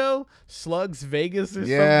does she go? Slugs Vegas or something.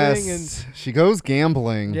 Yes. She goes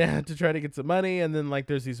gambling. And yeah, to try to get some money. And then like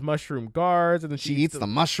there's these mushroom guards, and then She eats the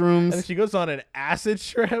and mushrooms. then she goes on an acid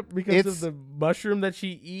trip because It's- of the mushroom that she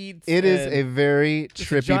eats. It is and a very it's a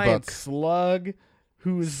trippy giant book. slug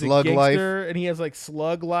who's Slug the life. gangster, and he has like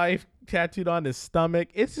slug life tattooed on his stomach.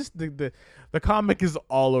 It's just the comic is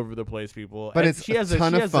all over the place, people. But And it's a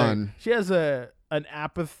ton of fun. She has an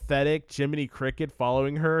apathetic Jiminy Cricket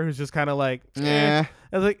following her, who's just kind of like, Yeah.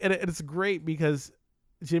 And like, and it's great because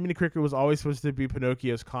Jiminy Cricket was always supposed to be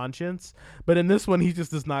Pinocchio's conscience, but in this one, he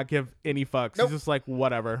just does not give any fucks. Nope. He's just like,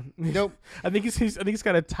 whatever. Nope. I think he's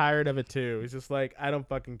kind of tired of it too. He's just like, I don't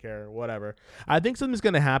fucking care, whatever. I think something's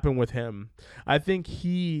gonna happen with him. I think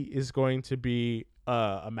he is going to be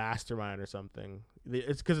a mastermind or something.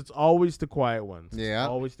 It's because it's always the quiet ones. Yeah. It's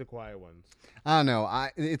always the quiet ones. I don't know.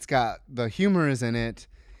 It's got the humor is in it.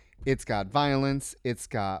 It's got violence. It's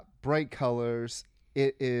got bright colors.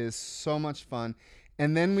 It is so much fun.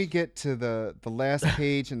 And then we get to the last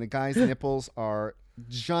page, and the guy's nipples are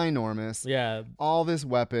ginormous. Yeah, All this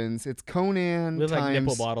weapons. It's Conan they're times. like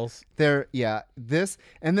nipple bottles. This.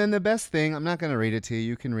 And then the best thing, I'm not going to read it to you.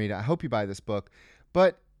 You can read it. I hope you buy this book.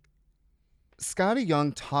 But Scotty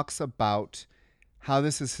Young talks about how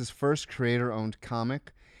this is his first creator-owned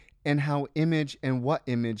comic and how Image and what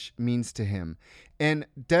Image means to him. And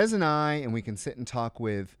Des and I, and we can sit and talk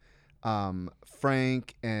with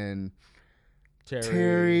Frank and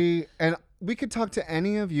Terry, and we could talk to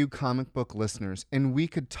any of you comic book listeners, and we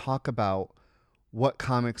could talk about what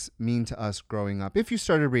comics mean to us growing up, if you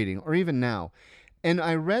started reading, or even now. And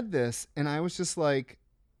I read this, and I was just like,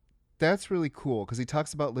 that's really cool, because he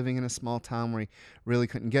talks about living in a small town where he really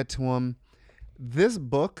couldn't get to him. This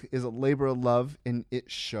book is a labor of love, and it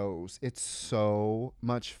shows. It's so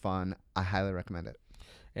much fun. I highly recommend it.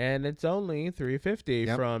 And it's only $3.50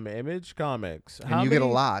 Yep. from Image Comics. And you get a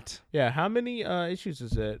lot. Yeah, how many issues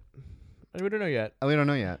is it? We don't know yet. Oh, we don't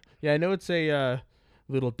know yet. Yeah, I know it's a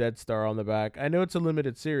little dead star on the back. I know it's a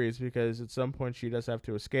limited series because at some point she does have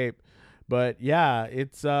to escape. But yeah,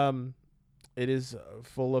 it is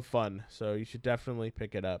full of fun. So you should definitely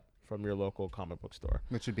pick it up from your local comic book store.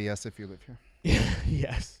 Which would be us if you live here.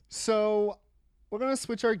 Yes. So we're going to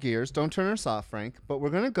switch our gears. Don't turn us off, Frank. But we're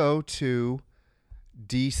going to go to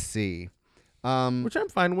DC. Which I'm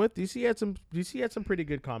fine with. DC had some pretty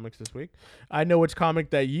good comics this week. I know which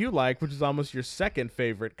comic that you like, which is almost your second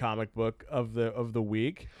favorite comic book of the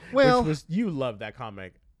week. Well, which was, you love that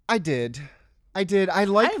comic. I did. I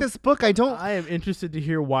like this book. I am interested to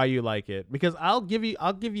hear why you like it, because I'll give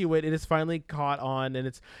you it. It is finally caught on, and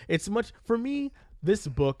it's much for me. This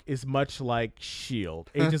book is much like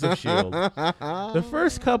S.H.I.E.L.D., Agents of S.H.I.E.L.D. The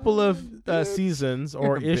first couple of seasons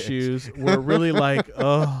or issues were really like,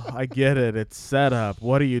 oh, I get it. It's set up.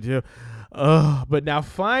 What do you do? Oh, but now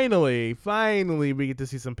finally, we get to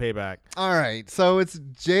see some payback. All right. So it's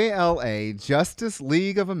JLA, Justice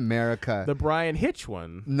League of America. The Brian Hitch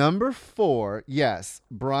one. Number 4. Yes,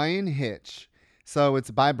 Brian Hitch. So it's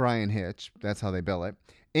by Brian Hitch. That's how they bill it.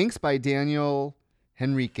 Inks by Daniel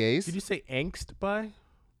Henriquez. Did you say angst by?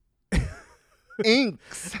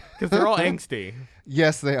 Inks. Because they're all angsty.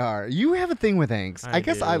 Yes, they are. You have a thing with angst. I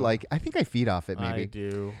guess do. I think I feed off it, maybe. I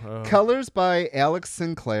do. Colors by Alex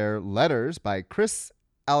Sinclair. Letters by Chris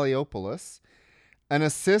Aliopoulos. An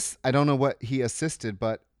assist, I don't know what he assisted,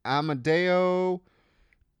 but Amadeo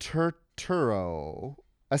Turturro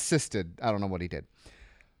assisted. I don't know what he did.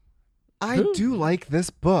 I do like this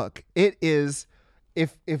book. It is,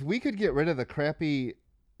 if we could get rid of the crappy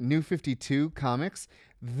New 52 comics,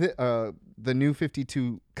 the New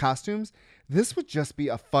 52 costumes, this would just be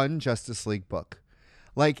a fun Justice League book.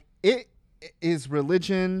 Like, it is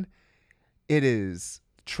religion, it is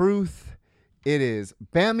truth, it is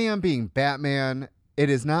Batman being Batman, it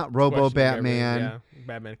is not Robo-Batman.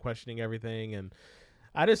 Batman questioning everything, and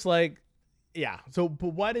I just like, so, but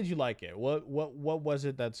why did you like it? What was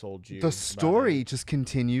it that sold you? The story just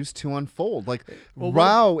continues to unfold. Like,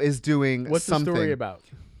 Rao is doing what's something. What's the story about?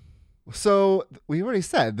 So we already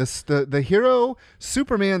said this: the hero,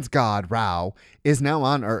 Superman's god Rao, is now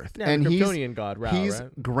on Earth, and the Kryptonian god Rao. He's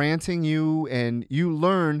right? granting you, and you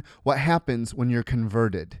learn what happens when you're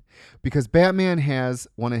converted, because Batman has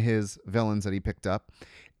one of his villains that he picked up,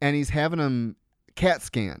 and he's having him CAT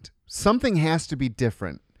scanned. Something has to be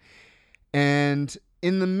different, and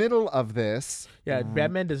in the middle of this... Yeah,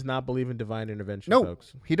 Batman does not believe in divine intervention, no,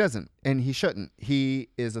 folks. He doesn't, and he shouldn't. He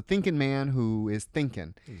is a thinking man who is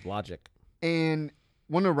thinking. He's logic. And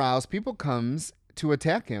one of Rao's people comes to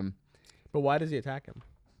attack him. But why does he attack him?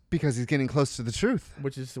 Because he's getting close to the truth.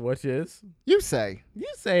 Which is? You say. You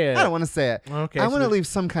say it. I don't want to say it. Okay. I want to leave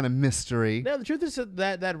some kind of mystery. No, the truth is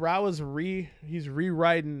that Rao is he's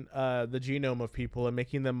rewriting the genome of people and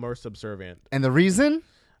making them more subservient. And the reason?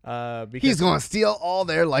 Because he's going to steal all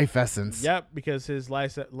their life essence. Yep, because his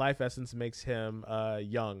life essence makes him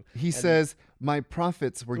young. He says, my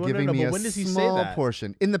prophets were giving me a small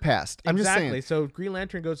portion. In the past. I'm just saying. Exactly. So Green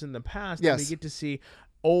Lantern goes in the past, yes. And we get to see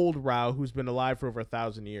old Rao, who's been alive for over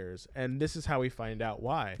 1,000 years, and this is how we find out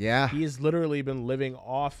why. Yeah, he has literally been living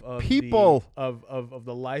off of people, of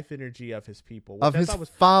the life energy of his people, of his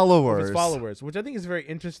followers, which I think is very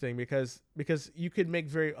interesting because you could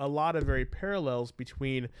make a lot of parallels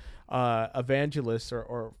between evangelists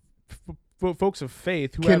or folks of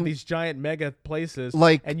faith who have these giant mega places,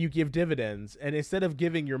 and you give dividends, and instead of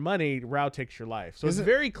giving your money, Rao takes your life. So it's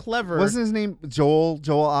very clever. Wasn't his name Joel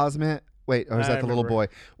Osment? Wait, or is that the little boy?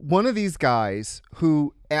 One of these guys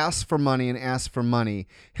who asks for money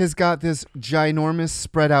has got this ginormous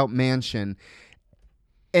spread out mansion.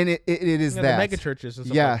 And it is that. The mega churches and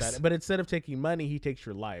stuff yes. like that. But instead of taking money, he takes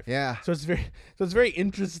your life. Yeah. So it's very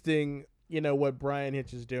interesting, what Brian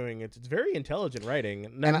Hitch is doing. It's very intelligent writing.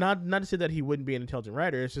 Not to say that he wouldn't be an intelligent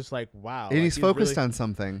writer. It's just like, wow. And he's focused on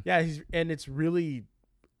something. Yeah, and it's really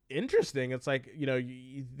interesting. It's like,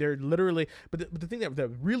 they're literally, but the thing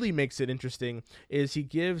that really makes it interesting is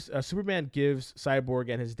Superman gives Cyborg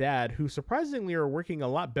and his dad, who surprisingly are working a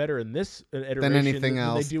lot better in this iteration than anything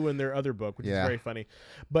else they do in their other book, which is very funny.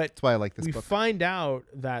 But that's why I like this book. We find out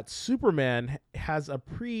that Superman has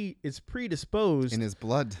is predisposed in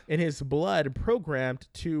his blood programmed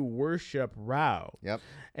to worship Rao. Yep.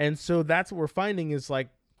 And so that's what we're finding is like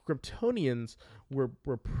Kryptonians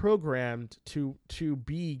were programmed to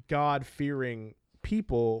be God-fearing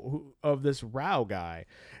people of this Rao guy.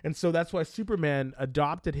 And so that's why Superman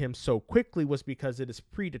adopted him so quickly, was because it is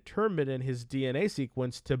predetermined in his DNA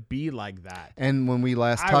sequence to be like that. And when we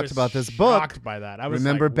last talked about this book, by that. I was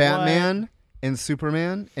remember like, Batman and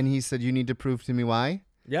Superman, and he said, you need to prove to me why?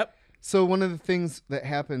 Yep. So one of the things that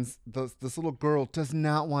happens, this little girl does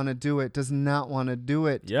not want to do it.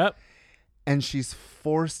 Yep. And she's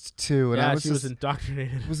forced to. And she was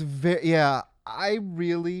indoctrinated. It was I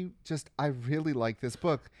really like this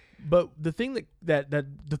book. But the thing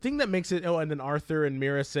that makes it, and then Arthur and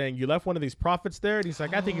Mira saying, you left one of these prophets there, and he's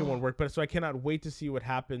like, I think it won't work, but so I cannot wait to see what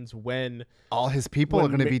happens when all his people are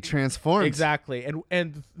going to be transformed. Exactly.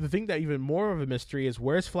 And the thing that even more of a mystery is,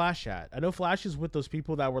 where's Flash at? I know Flash is with those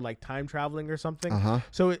people that were like time traveling or something.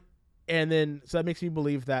 So that makes me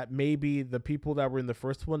believe that maybe the people that were in the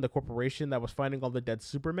first one, the corporation that was finding all the dead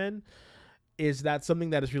Supermen, is that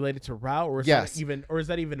something that is related to Rao, or is that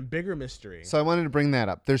even a bigger mystery? So I wanted to bring that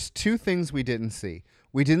up. There's two things we didn't see.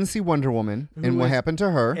 We didn't see Wonder Woman and what happened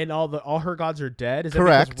to her. And all her gods are dead? Is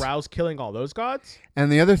Correct. that because Rao's killing all those gods?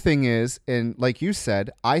 And the other thing is, and like you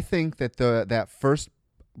said, I think that that first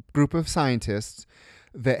group of scientists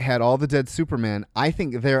that had all the dead Superman, I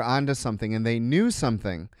think they're onto something, and they knew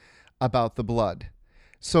something about the blood.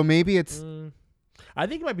 So maybe it's... I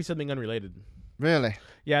think it might be something unrelated. Really?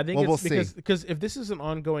 Yeah, I think we'll because if this is an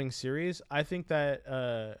ongoing series, I think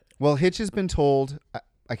that... well, Hitch has been told,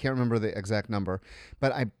 I can't remember the exact number,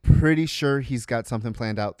 but I'm pretty sure he's got something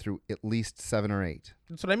planned out through at least 7 or 8.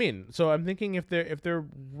 That's what I mean. So I'm thinking if they're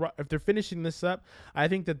finishing this up, I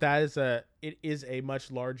think that is a much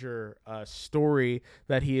larger story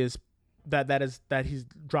that he is that he's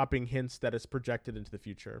dropping hints that is projected into the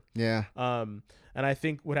future. Yeah. And I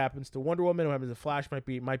think what happens to Wonder Woman, what happens to Flash might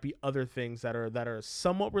be other things that are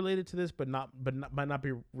somewhat related to this, but might not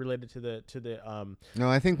be related to the No,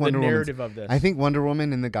 I think the narrative of this. I think Wonder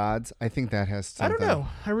Woman and the gods, I think that has something. I don't know.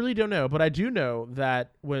 I really don't know, but I do know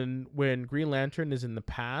that when Green Lantern is in the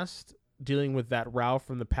past dealing with that Rao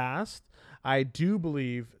from the past, I do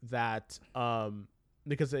believe that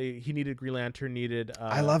because he needed Green Lantern,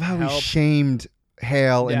 I love how help. he shamed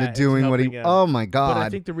Hale into doing what he... him. Oh, my God. But I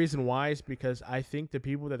think the reason why is because I think the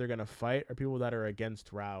people that they're going to fight are people that are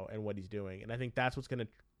against Rao and what he's doing. And I think that's what's going to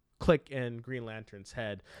click in Green Lantern's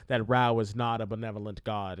head, that Rao is not a benevolent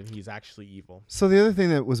god and he's actually evil. So the other thing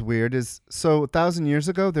that was weird is, 1,000 years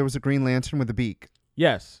ago, there was a Green Lantern with a beak.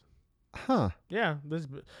 Yes. Huh. Yeah. There's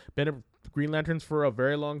been Green Lanterns for a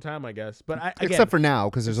very long time, I guess. But except for now,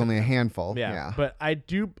 because there's only a handful. Yeah. But I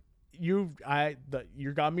do... You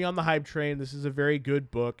got me on the hype train. This is a very good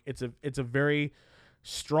book. It's a very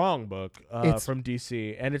strong book from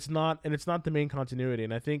DC, and it's not the main continuity.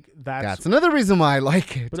 And I think that's another reason why I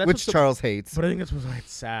like it, which Charles hates. But I think that's why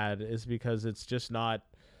it's sad, is because it's just not.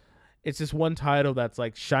 It's just one title that's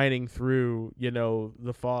like shining through,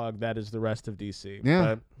 the fog that is the rest of DC.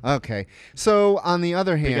 Yeah. Okay. So on the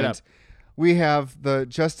other hand, we have the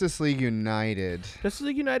Justice League United. Justice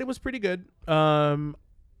League United was pretty good.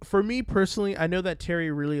 For me personally, I know that Terry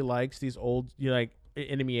really likes these old, like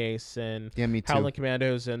Enemy Ace and Howling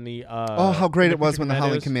Commandos and the. How great it was when the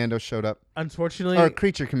Howling Commandos showed up. Unfortunately, or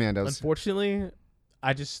Creature Commandos. Unfortunately,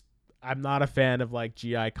 I'm not a fan of like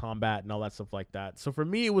GI combat and all that stuff like that. So for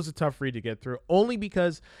me, it was a tough read to get through, only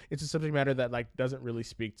because it's a subject matter that like doesn't really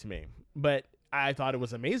speak to me. But I thought it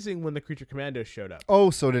was amazing when the Creature Commandos showed up. Oh,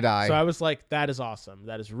 so did I. So I was like, that is awesome.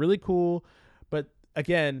 That is really cool. But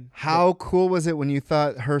again, how cool was it when you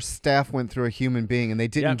thought her staff went through a human being and they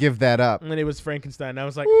didn't give that up? And it was Frankenstein. I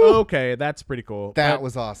was like, okay, that's pretty cool. That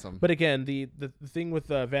was awesome. But again, the thing with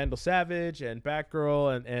Vandal Savage and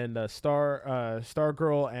Batgirl and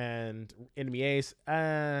Stargirl and Enemy Ace,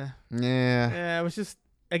 it was just,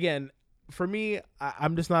 again, for me,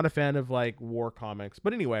 I'm just not a fan of like war comics.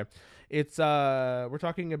 But anyway, it's we're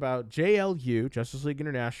talking about JLU, Justice League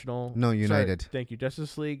International. No, United. Sorry, thank you,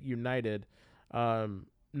 Justice League United.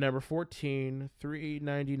 Number 14,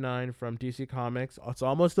 $3.99 from DC Comics. It's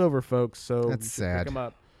almost over, folks. So that's sad. Pick them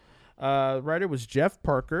up. Writer was Jeff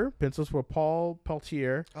Parker. Pencils were Paul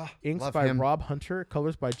Peltier. Inks by Rob Hunter.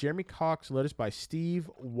 Colors by Jeremy Cox. Letters by Steve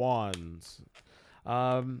Wands.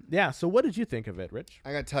 So what did you think of it, Rich?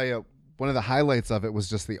 I gotta tell you, one of the highlights of it was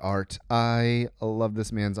just the art. I love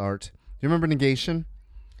this man's art. You remember Negation?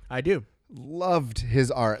 I do. Loved his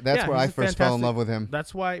art. That's where I first fell in love with him.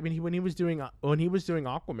 That's why when he was doing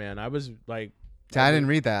Aquaman, I was like, I didn't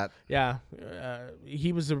read that. Yeah,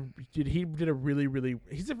 he did a really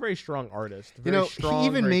he's a very strong artist. He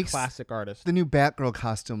even makes classic artist. The new Batgirl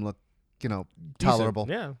costume look, tolerable.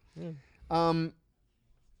 Yeah.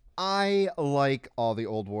 I like all the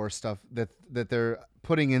old war stuff that they're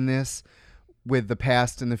putting in this, with the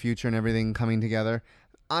past and the future and everything coming together.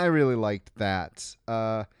 I really liked that.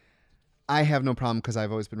 I have no problem because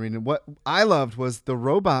I've always been reading. What I loved was the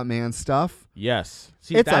Robot Man stuff. Yes.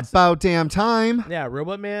 See, it's about damn time. Yeah,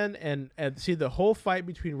 Robot Man and see, the whole fight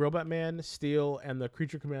between Robot Man, Steel, and the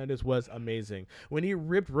Creature Commandos was amazing. When he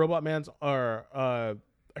ripped Robot Man's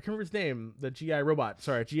I can't remember his name, the GI robot.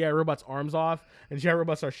 Sorry, GI robot's arms off, and GI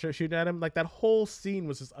robots are shooting at him. Like that whole scene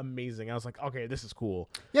was just amazing. I was like, okay, this is cool.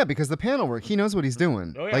 Yeah, because the panel work, he knows what he's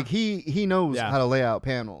doing. Oh, yeah. Like he knows Yeah. how to lay out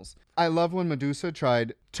panels. I love when Medusa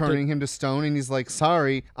tried turning him to stone, and he's like,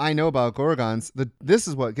 "Sorry, I know about Gorgons." This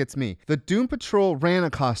is what gets me. The Doom Patrol ran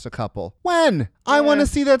across a couple. When? I want to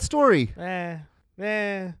see that story.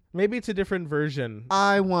 Maybe it's a different version.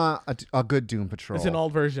 I want a good Doom Patrol. It's an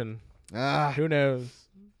old version. Who knows?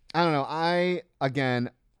 I don't know.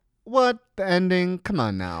 What the ending? Come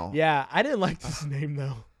on now. Yeah, I didn't like this name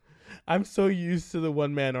though. I'm so used to the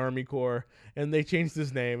one man army corps, and they changed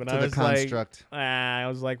his name, and To I the was construct. I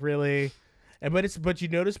was like, really? But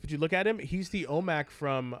you look at him, he's the OMAC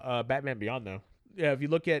from Batman Beyond though. Yeah, if you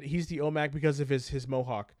look at, he's the OMAC because of his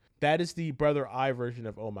mohawk. That is the Brother Eye version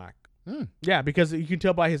of OMAC. Yeah, because you can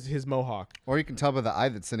tell by his mohawk. Or you can tell by the eye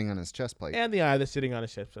that's sitting on his chest plate. And the eye that's sitting on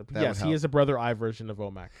his chest. That Yes, would he help. is a Brother Eye version of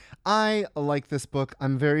OMAC. I like this book.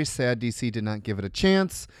 I'm very sad DC did not give it a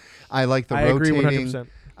chance. I like the I agree rotating. 100%.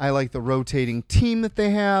 I like the rotating team that they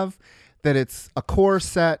have, that it's a core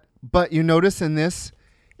set. But you notice in this,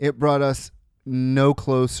 it brought us no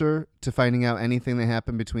closer to finding out anything that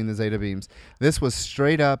happened between the Zeta beams. This was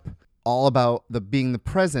straight up all about being the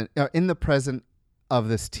present, in the present of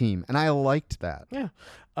this team, and I liked that. Yeah.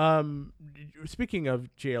 Speaking of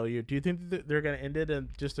JLU, do you think that they're going to end it and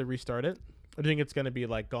just to restart it? Or do you think it's going to be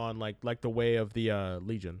like gone like the way of the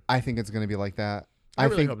Legion? I think it's going to be like that. I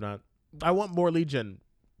really hope not. I want more Legion.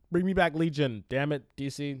 Bring me back Legion. Damn it,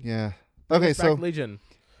 DC. Yeah. Bring Okay, us back so Legion.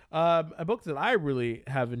 A book that I really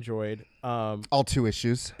have enjoyed. all 2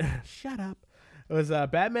 issues. Shut up. It was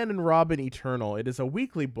Batman and Robin Eternal. It is a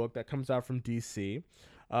weekly book that comes out from DC.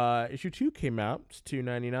 Issue 2 came out. It's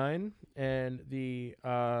 $2.99, and the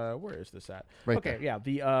where is this at? Right okay, there. yeah.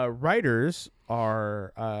 The writers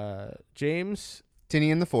are James.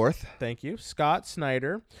 Tinian the Fourth. Thank you, Scott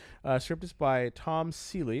Snyder. Script is by Tom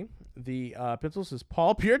Seeley. The pencils is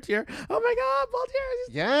Paul Piertier. Oh my God, Paul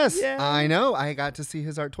Piertier! Yes, Yeah. I know. I got to see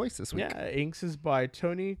his art twice this week. Yeah, inks is by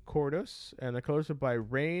Tony Cordos, and the colors are by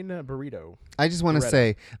Rain Burrito. I just want to Beretta.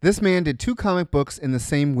 say, this man did 2 comic books in the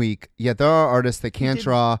same week, yet there are artists that can't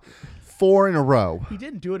draw 4 in a row. He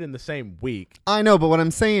didn't do it in the same week. I know, but what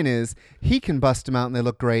I'm saying is, he can bust them out and they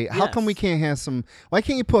look great. How come we Yes. can't have some? Why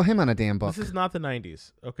can't you put him on a damn book? This is not the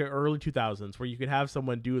 90s, okay, early 2000s, where you could have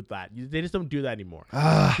someone do that. They just don't do that anymore.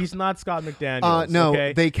 He's not Scott McDaniels. No,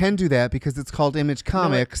 okay? they can do that because it's called Image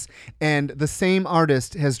Comics, and the same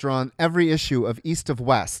artist has drawn every issue of East of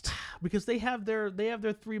West. Because they have their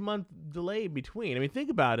 3-month delay between. I mean,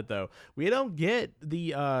 think about it though. We don't get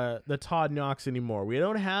the Todd Knox anymore. We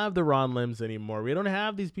don't have the Ron Limbs anymore. We don't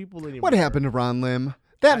have these people anymore. What happened to Ron Lim?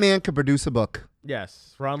 That man could produce a book.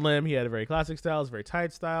 Yes, Ron Lim. He had a very classic style. It's a very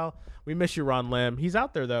tight style. We miss you, Ron Lim. He's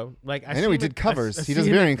out there though. Like I know he did covers. He does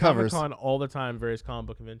variant covers. Comic-Con all the time, various comic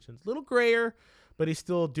book conventions. Little grayer, but he's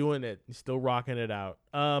still doing it. He's still rocking it out.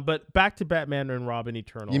 But back to Batman and Robin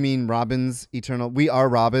Eternal. You mean Robin's Eternal? We Are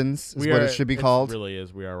Robins is what it should be called. It really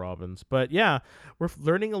is. We Are Robins. But yeah, we're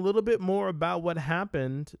learning a little bit more about what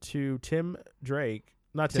happened to Tim Drake.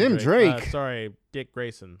 Not Tim Drake. Sorry, Dick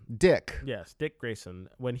Grayson. Dick. Yes, Dick Grayson,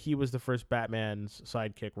 when he was the first Batman's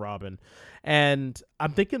sidekick, Robin. And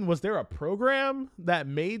I'm thinking, was there a program that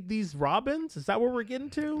made these Robins? Is that what we're getting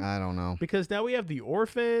to? I don't know. Because now we have the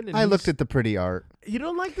orphan. And I looked at the pretty art. You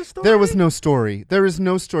don't like the story? There was no story. There is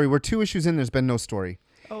no story. We're 2 issues in. There's been no story.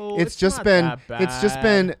 Oh, It's just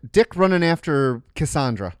been Dick running after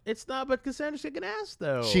Cassandra. It's not, but Cassandra's kicking ass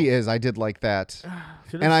though. She is. I did like that.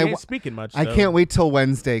 She and I ain't speaking much. I though. can't wait till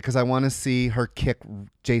Wednesday because I want to see her kick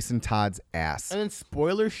Jason Todd's ass. And then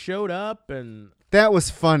spoilers showed up, and That was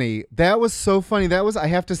funny. That was so funny. That was, I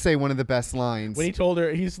have to say, one of the best lines. when he told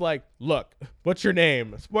her, he's like, "Look, what's your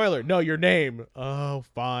name?" Spoiler, no, your name. Oh,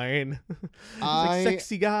 fine. He's like,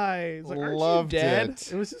 sexy guy. He's like, aren't loved you dead?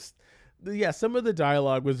 it. It was just, yeah. Some of the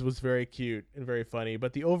dialogue was very cute and very funny,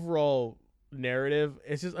 but the overall narrative,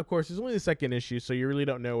 it's just, of course, it's only the second issue, so you really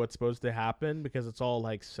don't know what's supposed to happen because it's all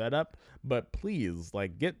like set up. But please,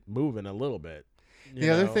 like, get moving a little bit. You The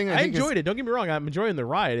other know? thing I I think enjoyed it. Don't get me wrong. I'm enjoying the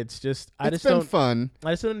ride. It's just I it's just been don't fun.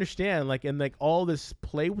 I just don't understand, like, and like all this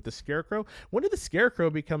play with the Scarecrow. When did the Scarecrow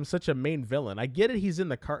become such a main villain? I get it, he's in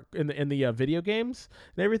the in the video games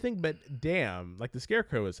and everything, but damn, like the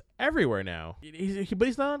Scarecrow is everywhere now. But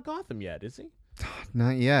he's not on Gotham yet, is he?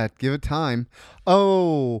 Not yet. Give it time.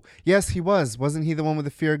 Oh, yes, he was. Wasn't he the one with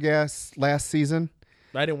the fear gas last season?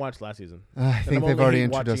 I didn't watch last season. I And think I'm they've only already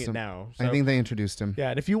watching introduced it him. now. I So- think they introduced him. Yeah,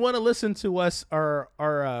 and if you want to listen to us,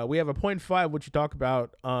 we have a point 5, which we talk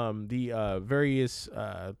about the various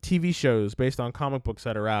TV shows based on comic books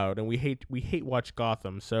that are out, and we hate watch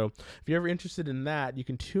Gotham. So if you're ever interested in that, you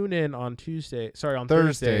can tune in on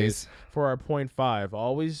Thursdays for our point 5.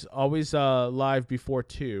 Always live before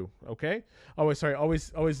 2. Okay. Always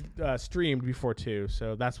streamed before 2.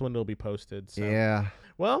 So that's when it'll be posted. So. Yeah.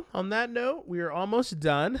 Well, on that note, we are almost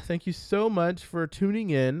done. Thank you so much for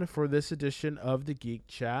tuning in for this edition of the Geek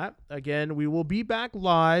Chat. Again, we will be back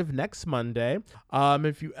live next Monday.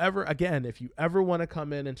 If you ever want to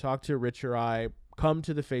come in and talk to Rich or I, come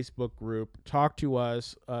to the Facebook group, talk to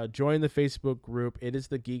us, join the Facebook group. It is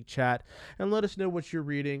the Geek Chat, and let us know what you're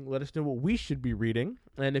reading. Let us know what we should be reading.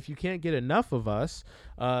 And if you can't get enough of us,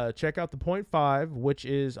 check out the Point 5, which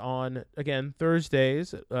is on, again,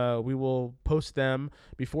 Thursdays. We will post them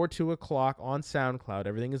before 2 o'clock on SoundCloud.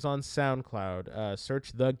 Everything is on SoundCloud.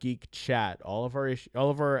 Search the Geek Chat. All of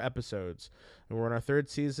our episodes. And we're in our 3rd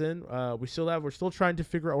season. We're still trying to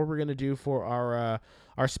figure out what we're gonna do for our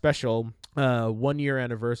special 1-year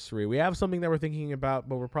anniversary. We have something that we're thinking about,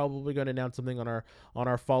 but we're probably going to announce something on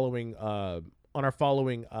our following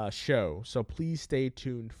show. So please stay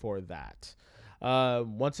tuned for that.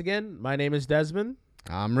 Once again, my name is Desmond.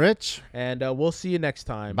 I'm Rich. And we'll see you next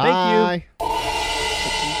time. Bye. Thank you.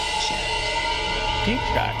 Geek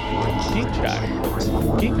Chat. Geek Chat.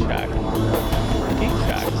 Geek Chat. Geek Chat. Geek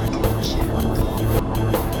Chat.